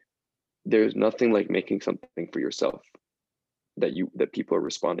 There's nothing like making something for yourself that people are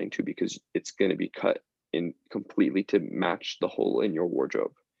responding to, because it's going to be cut in completely to match the hole in your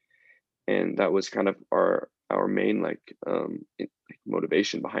wardrobe. And that was kind of our main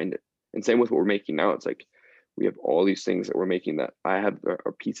motivation behind it. And same with what we're making now. It's like we have all these things that we're making that I have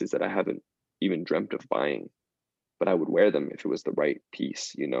are pieces that I haven't even dreamt of buying, but I would wear them if it was the right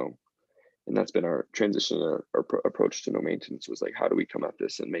piece, you know. And that's been our transition, our approach to no maintenance, was like, how do we come at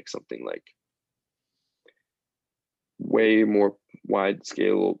this and make something like way more wide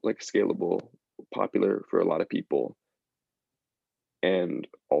scale, like scalable, popular for a lot of people, and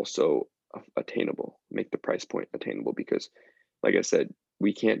also attainable, make the price point attainable. Because like I said,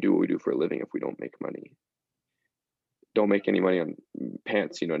 we can't do what we do for a living if we don't make money. Don't make any money on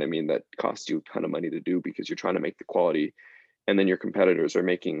pants, you know what I mean, that costs you a ton of money to do, because you're trying to make the quality, and then your competitors are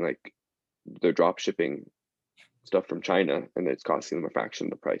making like, they're drop shipping stuff from China and it's costing them a fraction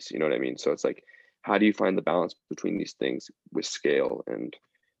of the price, you know what I mean? So it's like, how do you find the balance between these things with scale and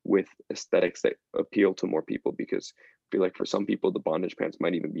with aesthetics that appeal to more people? Because I feel like for some people the bondage pants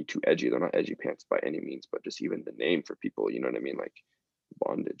might even be too edgy. They're not edgy pants by any means, but just even the name for people, you know what I mean, like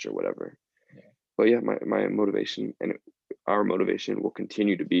bondage or whatever. Yeah. But yeah, my motivation and our motivation will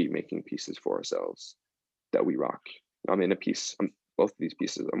continue to be making pieces for ourselves that we rock. I'm in a piece, both of these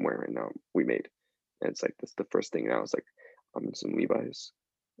pieces I'm wearing right now, we made. And it's like, that's the first thing now. It's like, I'm in some Levi's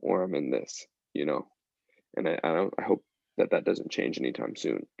or I'm in this, you know? And I hope that doesn't change anytime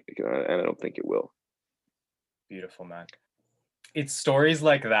soon. And I don't think it will. Beautiful, man. It's stories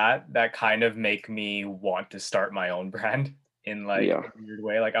like that that kind of make me want to start my own brand in like a weird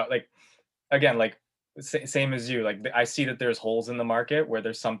way. Like, again, like same as you, like I see that there's holes in the market where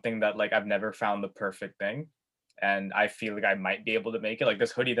there's something that like I've never found the perfect thing, and I feel like I might be able to make it. Like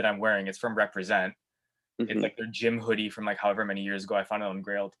this hoodie that I'm wearing, it's from Represent. It's like their gym hoodie from like however many years ago. I found it on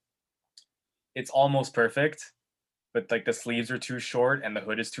Grailed. It's almost perfect, but like the sleeves are too short and the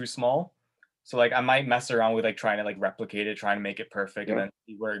hood is too small. So like I might mess around with like trying to like replicate it, trying to make it perfect, and then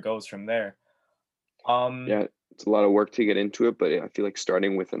see where it goes from there. Yeah, it's a lot of work to get into it, but I feel like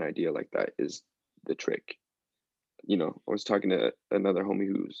starting with an idea like that is the trick. You know, I was talking to another homie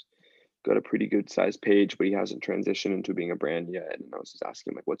who's got a pretty good sized page, but he hasn't transitioned into being a brand yet. And I was just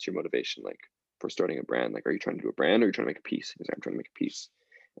asking him, like, what's your motivation like for starting a brand? Like, are you trying to do a brand or are you trying to make a piece? He's like, I'm trying to make a piece.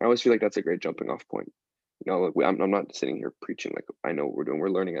 And I always feel like that's a great jumping off point. You know, like I'm not sitting here preaching like I know what we're doing. We're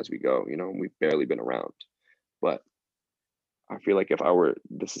learning as we go. You know, we've barely been around, but I feel like if I were,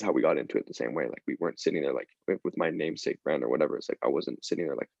 this is how we got into it the same way. Like we weren't sitting there like with my namesake brand or whatever. It's like I wasn't sitting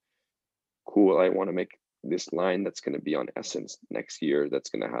there like, cool, I want to make this line that's going to be on Essence next year that's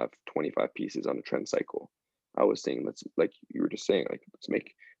going to have 25 pieces on a trend cycle. I was saying, let's, like you were just saying, like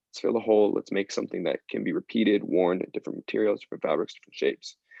let's fill a hole. Let's make something that can be repeated, worn, different materials, different fabrics, different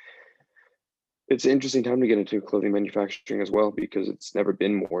shapes. It's an interesting time to get into clothing manufacturing as well, because it's never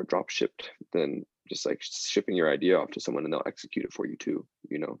been more drop shipped than just like shipping your idea off to someone and they'll execute it for you too,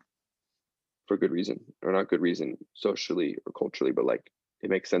 you know, for good reason, or not good reason socially or culturally, but like it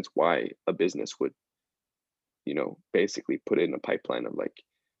makes sense why a business would, you know, basically put it in a pipeline of like,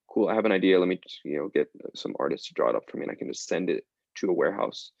 cool, I have an idea. Let me just, you know, get some artists to draw it up for me, and I can just send it to a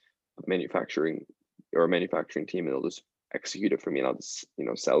warehouse of manufacturing or a manufacturing team, and they'll just execute it for me, and I'll just, you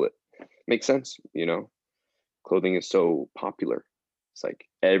know, sell it. Makes sense, you know. Clothing is so popular. It's like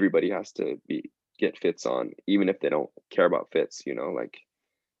everybody has to get fits on, even if they don't care about fits, you know, like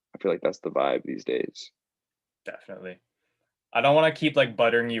I feel like that's the vibe these days. Definitely. I don't want to keep like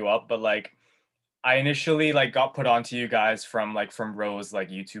buttering you up, but like I initially like got put onto you guys from Rose like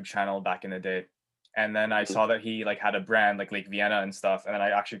YouTube channel back in the day. And then I saw that he like had a brand like Lake Vienna and stuff. And then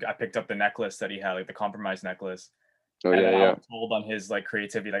I picked up the necklace that he had, like the compromise necklace. Oh And yeah, then I yeah. was told on his like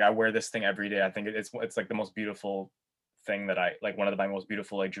creativity, like I wear this thing every day. I think it's like the most beautiful thing that I like, one of my most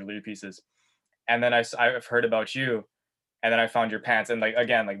beautiful like jewelry pieces. And then I've heard about you, and then I found your pants, and like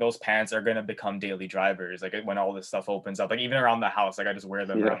again, like those pants are gonna become daily drivers. Like when all this stuff opens up, like even around the house, like I just wear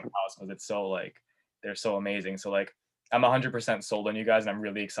them around the house because it's so like they're so amazing. So like I'm 100% sold on you guys, and I'm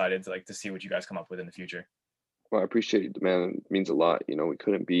really excited to like to see what you guys come up with in the future. Well, I appreciate it, man. It means a lot. You know, we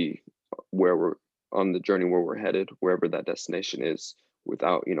couldn't be where we're on the journey where we're headed, wherever that destination is,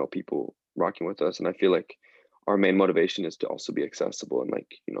 without, you know, people rocking with us. And I feel like our main motivation is to also be accessible and like,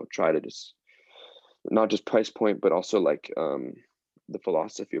 you know, try to just not just price point, but also like the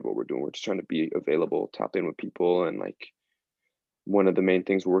philosophy of what we're doing. We're just trying to be available, tap in with people, and like one of the main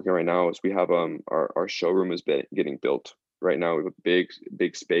things we're working right now is we have our showroom is getting built right now. We have a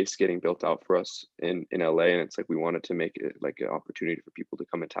big space getting built out for us in LA, and it's like we wanted to make it like an opportunity for people to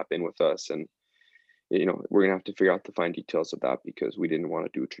come and tap in with us. And we're gonna have to figure out the fine details of that because we didn't want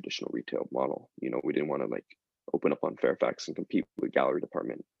to do a traditional retail model. We didn't want to like open up on Fairfax and compete with gallery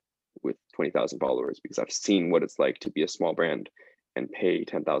department with 20,000 followers, because I've seen what it's like to be a small brand and pay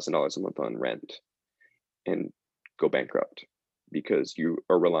 $10,000 a month on rent and go bankrupt because you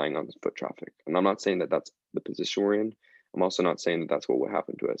are relying on the foot traffic. And I'm not saying that that's the position we're in. I'm also not saying that that's what will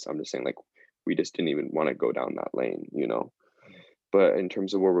happen to us. I'm just saying like we just didn't even want to go down that lane. But in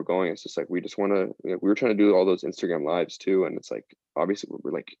terms of where we're going, it's just like we just want to. We were trying to do all those Instagram lives too, and it's like obviously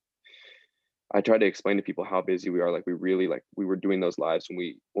we're like. I tried to explain to people how busy we are. Like we really like we were doing those lives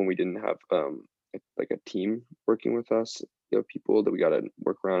when we didn't have like a team working with us. People that we got to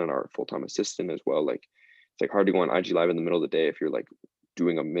work around, and our full time assistant as well. Like it's like hard to go on IG live in the middle of the day if you're like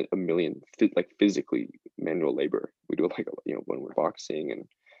doing a million like physically manual labor. We do like when we're boxing and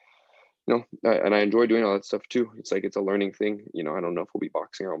and I enjoy doing all that stuff too. It's like it's a learning thing. I don't know if we'll be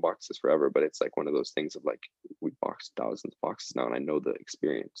boxing our own boxes forever, but it's like one of those things of like we boxed thousands of boxes now, and I know the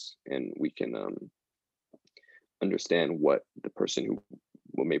experience, and we can understand what the person who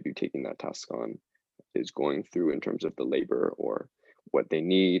will maybe be taking that task on is going through in terms of the labor or what they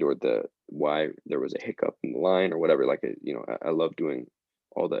need or the why there was a hiccup in the line or whatever. Like I love doing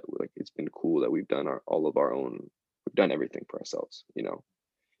all that. Like it's been cool that we've done all of our own. We've done everything for ourselves.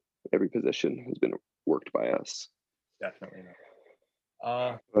 Every position has been worked by us. Definitely.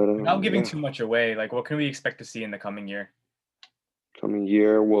 But Without giving too much away, like what can we expect to see in the coming year? Coming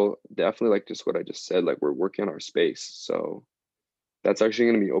year, well, definitely like just what I just said. Like we're working on our space, so that's actually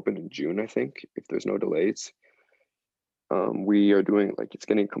going to be open in June, I think, if there's no delays. We are doing like it's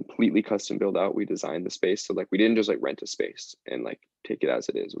getting completely custom built out. We designed the space, so like we didn't just like rent a space and like take it as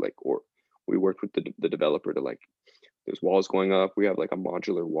it is. Or we worked with the developer to like there's walls going up. We have like a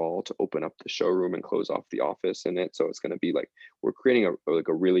modular wall to open up the showroom and close off the office in it. So it's going to be like we're creating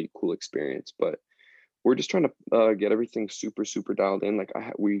a really cool experience, but we're just trying to get everything super super dialed in. Like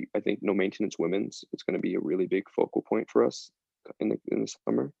I think no maintenance women's it's going to be a really big focal point for us in the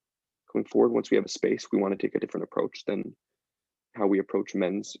summer going forward. Once we have a space, we want to take a different approach than how we approach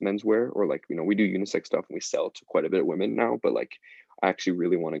menswear, or like we do unisex stuff and we sell to quite a bit of women now, but like I actually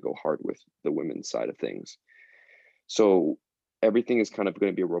really want to go hard with the women's side of things. So everything is kind of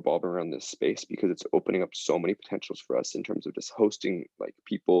going to be revolving around this space because it's opening up so many potentials for us in terms of just hosting like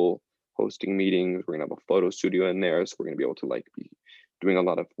people, hosting meetings. We're going to have a photo studio in there, so we're going to be able to like be doing a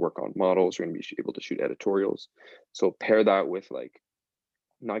lot of work on models. We're going to be able to shoot editorials. So pair that with like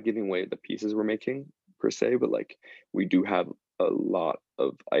not giving away the pieces we're making per se, but like we do have a lot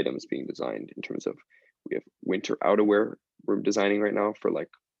of items being designed in terms of we have winter outerwear we're designing right now for like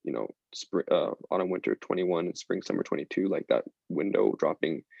spring, autumn winter 21 and spring summer 22, like that window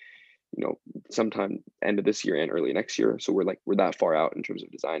dropping sometime end of this year and early next year. So we're that far out in terms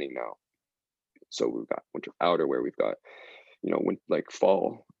of designing now. So we've got winter outerwear, we've got like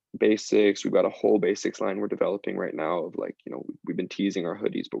fall basics, we've got a whole basics line we're developing right now of like we've been teasing our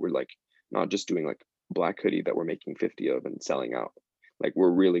hoodies, but we're like not just doing like black hoodie that we're making 50 of and selling out. Like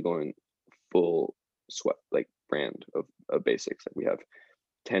we're really going full sweat like brand of basics. Like we have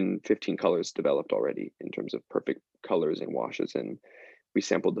 10-15 colors developed already in terms of perfect colors and washes, and we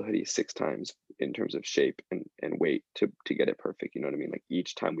sampled the hoodie 6 times in terms of shape and weight to get it perfect. You know what I mean? Like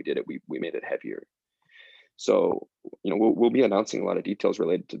each time we did it, we made it heavier. So we'll be announcing a lot of details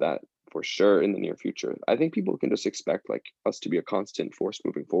related to that for sure in the near future. I think people can just expect like us to be a constant force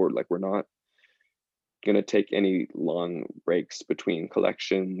moving forward. Like we're not going to take any long breaks between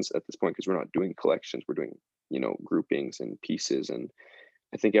collections at this point because we're not doing collections. We're doing groupings and pieces, and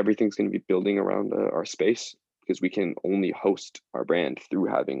I think everything's going to be building around our space because we can only host our brand through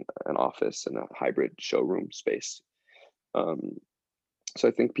having an office and a hybrid showroom space. So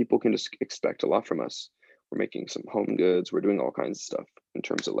I think people can just expect a lot from us. We're making some home goods. We're doing all kinds of stuff in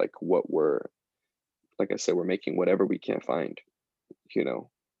terms of like like I said, we're making whatever we can't find,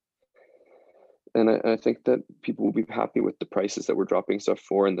 And I think that people will be happy with the prices that we're dropping stuff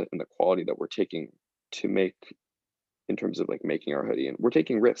for and the quality that we're taking to make in terms of like making our hoodie. And we're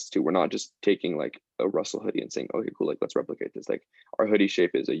taking risks too. We're not just taking like a Russell hoodie and saying, okay, cool, like let's replicate this. Like our hoodie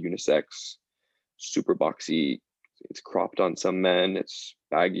shape is a unisex, super boxy. It's cropped on some men, it's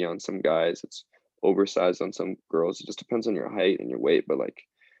baggy on some guys, it's oversized on some girls. It just depends on your height and your weight, but like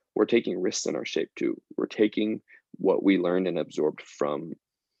we're taking risks in our shape too. We're taking what we learned and absorbed from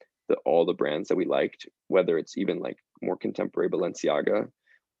all the brands that we liked, whether it's even like more contemporary Balenciaga,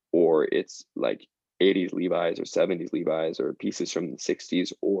 or it's like 80s Levi's or 70s Levi's or pieces from the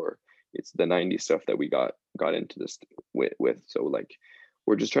 60s, or it's the 90s stuff that we got into this with. So like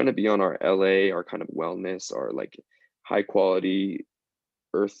we're just trying to be on our LA, our kind of wellness, our like high quality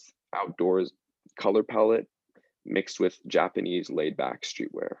earth outdoors color palette mixed with Japanese laid back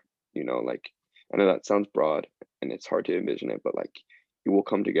streetwear. Like I know that sounds broad and it's hard to envision it, but like it will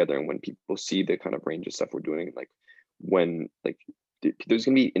come together. And when people see the kind of range of stuff we're doing, like when like there's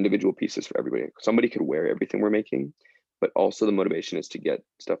gonna be individual pieces for everybody. Somebody could wear everything we're making, but also the motivation is to get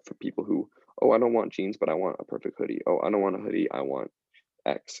stuff for people who, oh, I don't want jeans, but I want a perfect hoodie. Oh, I don't want a hoodie, I want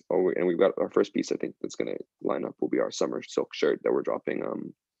X. Oh, and we've got our first piece I think that's gonna line up will be our summer silk shirt that we're dropping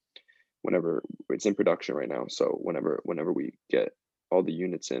whenever it's in production right now. So whenever we get all the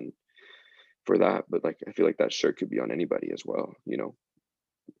units in for that, but like I feel like that shirt could be on anybody as well.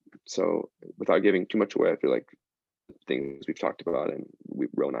 So without giving too much away, I feel like things we've talked about and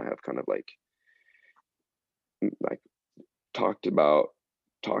Ro and I have kind of like talked about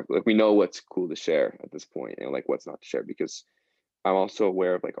like we know what's cool to share at this point and like what's not to share, because I'm also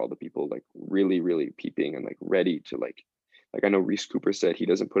aware of like all the people like really peeping and like ready to like I know Reese Cooper said he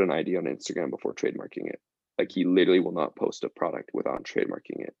doesn't put an idea on Instagram before trademarking it. Like he literally will not post a product without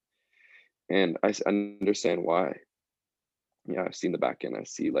trademarking it. And I understand why. Yeah, I've seen the back end. I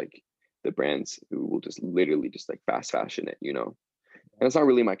see like the brands who will just literally just like fast fashion it. And it's not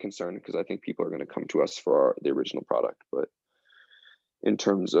really my concern because I think people are going to come to us for the original product. But in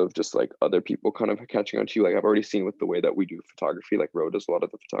terms of just like other people kind of catching on to you, like I've already seen with the way that we do photography, like Ro does a lot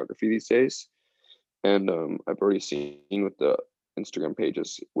of the photography these days. And I've already seen with the Instagram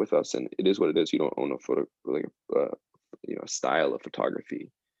pages with us, and it is what it is. You don't own a photo, like a style of photography.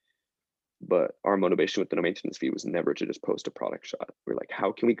 But our motivation with the no maintenance fee was never to just post a product shot. We're like,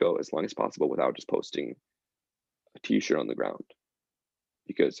 how can we go as long as possible without just posting a t-shirt on the ground?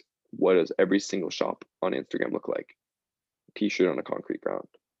 Because what does every single shop on Instagram look like? A t-shirt on a concrete ground.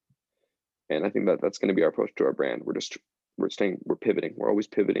 And I think that that's going to be our approach to our brand. We're pivoting. We're always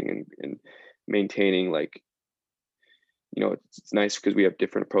pivoting and maintaining like, it's nice because we have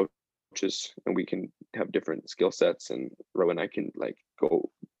different approaches and we can have different skill sets, and Ro and I can like go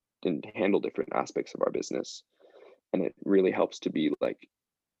and handle different aspects of our business. And it really helps to be like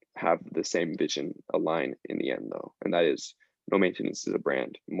have the same vision align in the end though. And that is no maintenance is a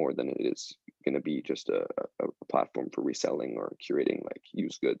brand more than it is going to be just a platform for reselling or curating like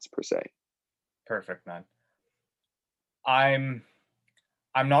used goods per se. Perfect, man. I'm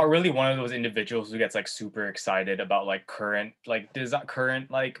I'm not really one of those individuals who gets like super excited about like current like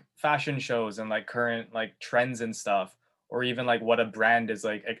fashion shows and like current like trends and stuff, or even like what a brand is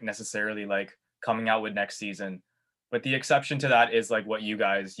like necessarily like coming out with next season. But the exception to that is like what you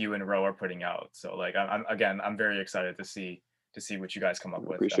and Ro are putting out. So like I'm very excited to see what you guys come I up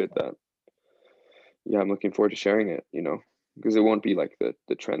with. appreciate Definitely. that. Yeah, I'm looking forward to sharing it, because it won't be like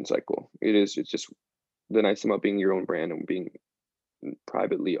the trend cycle. It's just the nice thing about being your own brand and being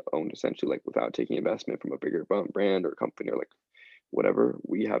privately owned essentially, like without taking investment from a bigger brand or company or like whatever.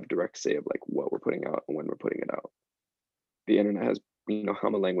 We have direct say of like what we're putting out and when we're putting it out. The internet has,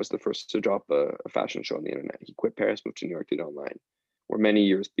 Hama Lang was the first to drop a fashion show on the internet. He quit Paris, moved to New York, did it online. We're many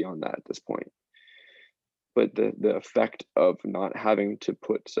years beyond that at this point. But the effect of not having to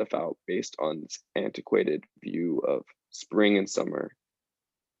put stuff out based on this antiquated view of spring and summer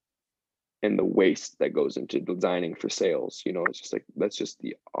and the waste that goes into designing for sales, it's just like that's just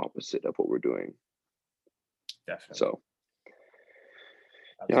the opposite of what we're doing. Definitely. So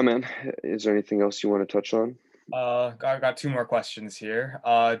yeah, Absolutely. man. Is there anything else you want to touch on? Got two more questions here.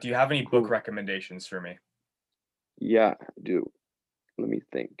 Do you have any book Cool. recommendations for me? Yeah, I do. Let me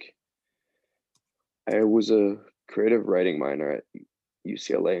think. I was a creative writing minor at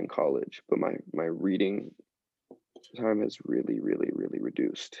UCLA in college, but my reading time has really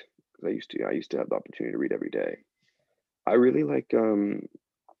reduced because I used to have the opportunity to read every day. I really like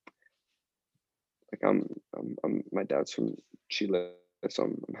my dad's from Chile, so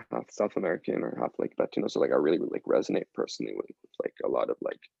I'm half South American or half like Latino, so like I really like resonate personally with like a lot of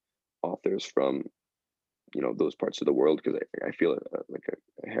like authors from those parts of the world because I feel like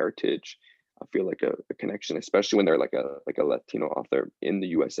a heritage. I feel like a connection, especially when they're like a Latino author in the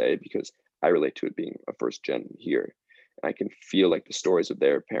USA, because I relate to it being a first gen here. And I can feel like the stories of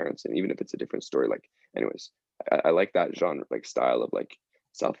their parents, and even if it's a different story, like anyways, I like that genre, like style of like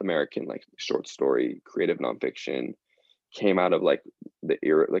South American, like short story, creative nonfiction, came out of like the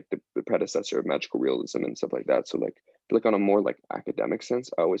era, like the predecessor of magical realism and stuff like that. So like I feel like on a more like academic sense,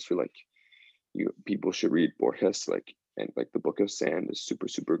 I always feel like people should read Borges, like and like the Book of Sand is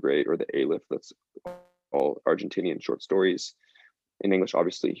super great, or the Aleph that's all Argentinian short stories. In English,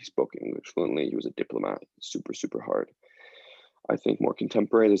 obviously, he spoke English fluently. He was a diplomat, super, super hard. I think more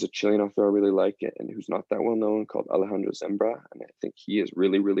contemporary, there's a Chilean author I really like and who's not that well known called Alejandro Zembra. And I think he has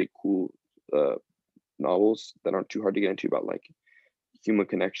really, really cool novels that aren't too hard to get into about like human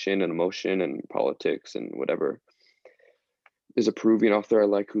connection and emotion and politics and whatever. There's a Peruvian author I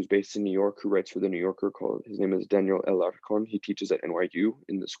like who's based in New York who writes for the New Yorker called his name is Daniel Alarcon. He teaches at NYU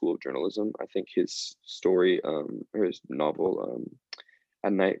in the School of Journalism. I think his story or his novel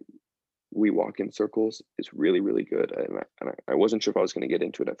At Night We Walk in Circles is really, really good. I wasn't sure if I was going to get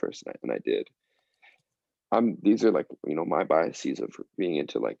into it at first, and I did. These are like, you know, my biases of being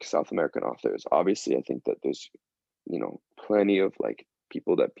into like South American authors. Obviously, I think that there's, you know, plenty of like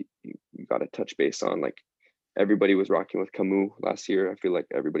people that you got to touch base on. Like everybody was rocking with Camus last year. I feel like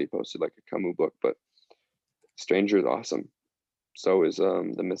everybody posted like a Camus book, but Stranger is awesome. So is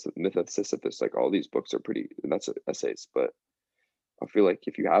Myth of Sisyphus. Like all these books are pretty. That's essays, but I feel like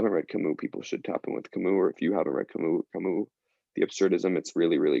if you haven't read Camus, people should tap in with Camus. Or if you haven't read Camus, the absurdism, it's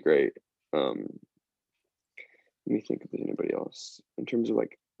really, really great. Let me think if there's anybody else in terms of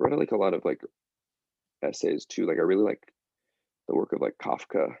like I read like a lot of like essays too. Like I really like the work of like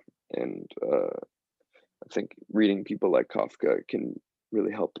Kafka, and I think reading people like Kafka can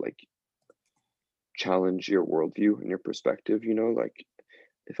really help like challenge your worldview and your perspective. You know, like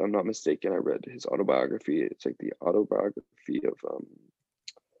if I'm not mistaken, I read his autobiography. It's like the autobiography of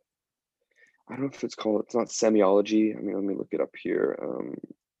I don't know if it's not semiology. I mean, let me look it up here.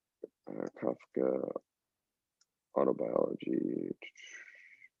 Kafka autobiology.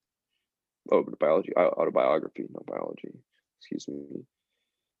 Oh, biology, autobiography, not biology. Excuse me.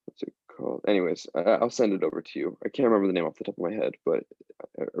 What's it called? Anyways, I'll send it over to you. I can't remember the name off the top of my head, but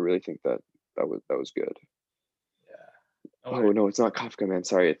I really think that was good. Yeah. Oh no, it's not Kafka, man.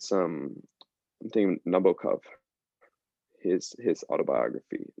 Sorry, it's I'm thinking Nabokov. His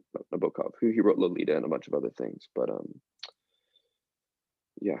autobiography, Nabokov, who he wrote Lolita and a bunch of other things. But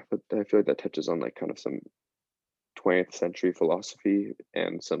yeah, but I feel like that touches on like kind of some 20th century philosophy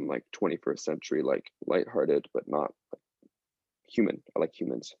and some like 21st century like lighthearted but not like human. I like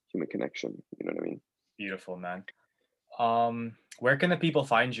humans, human connection. You know what I mean? Beautiful, man. Where can the people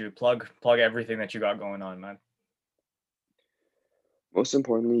find you? Plug everything that you got going on, man. Most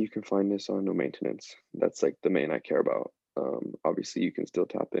importantly, you can find this on No Maintenance. That's like the main I care about. Obviously, you can still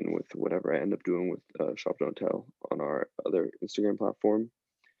tap in with whatever I end up doing with Shop Don't Tell on our other Instagram platform.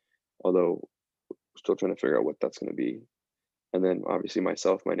 Although, we're still trying to figure out what that's going to be. And then obviously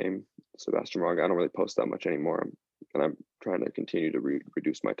myself, my name, Sebastian Raga. I don't really post that much anymore, and I'm trying to continue to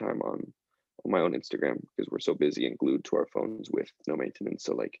reduce my time on my own Instagram because we're so busy and glued to our phones with No Maintenance.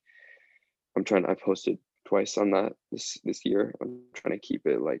 So like, I've posted twice on that this year. I'm trying to keep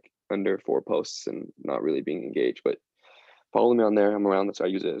it like under 4 posts and not really being engaged. But follow me on there. I'm around. So I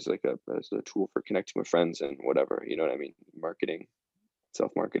use it as like as a tool for connecting with friends and whatever. You know what I mean? Marketing,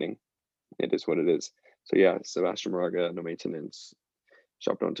 self marketing. It is what it is. So yeah, Sebastian Moraga, No Maintenance,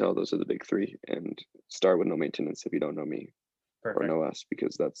 Shop Don't Tell. Those are the big three. And start with No Maintenance if you don't know me or Perfect. know us,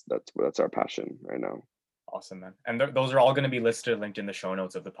 because that's our passion right now. Awesome, man. And those are all going to be listed, linked in the show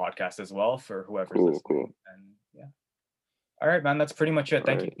notes of the podcast as well for whoever's Cool, listening. cool. And yeah. All right, man. That's pretty much it. All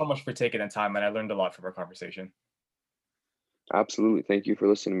Thank you right. so much for taking the time, and I learned a lot from our conversation. Absolutely. Thank you for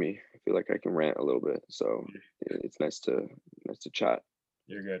listening to me. I feel like I can rant a little bit. So it's nice to chat.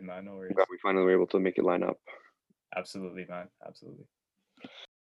 You're good, man. No I'm glad worries. we finally were able to make it line up. Absolutely, man. Absolutely.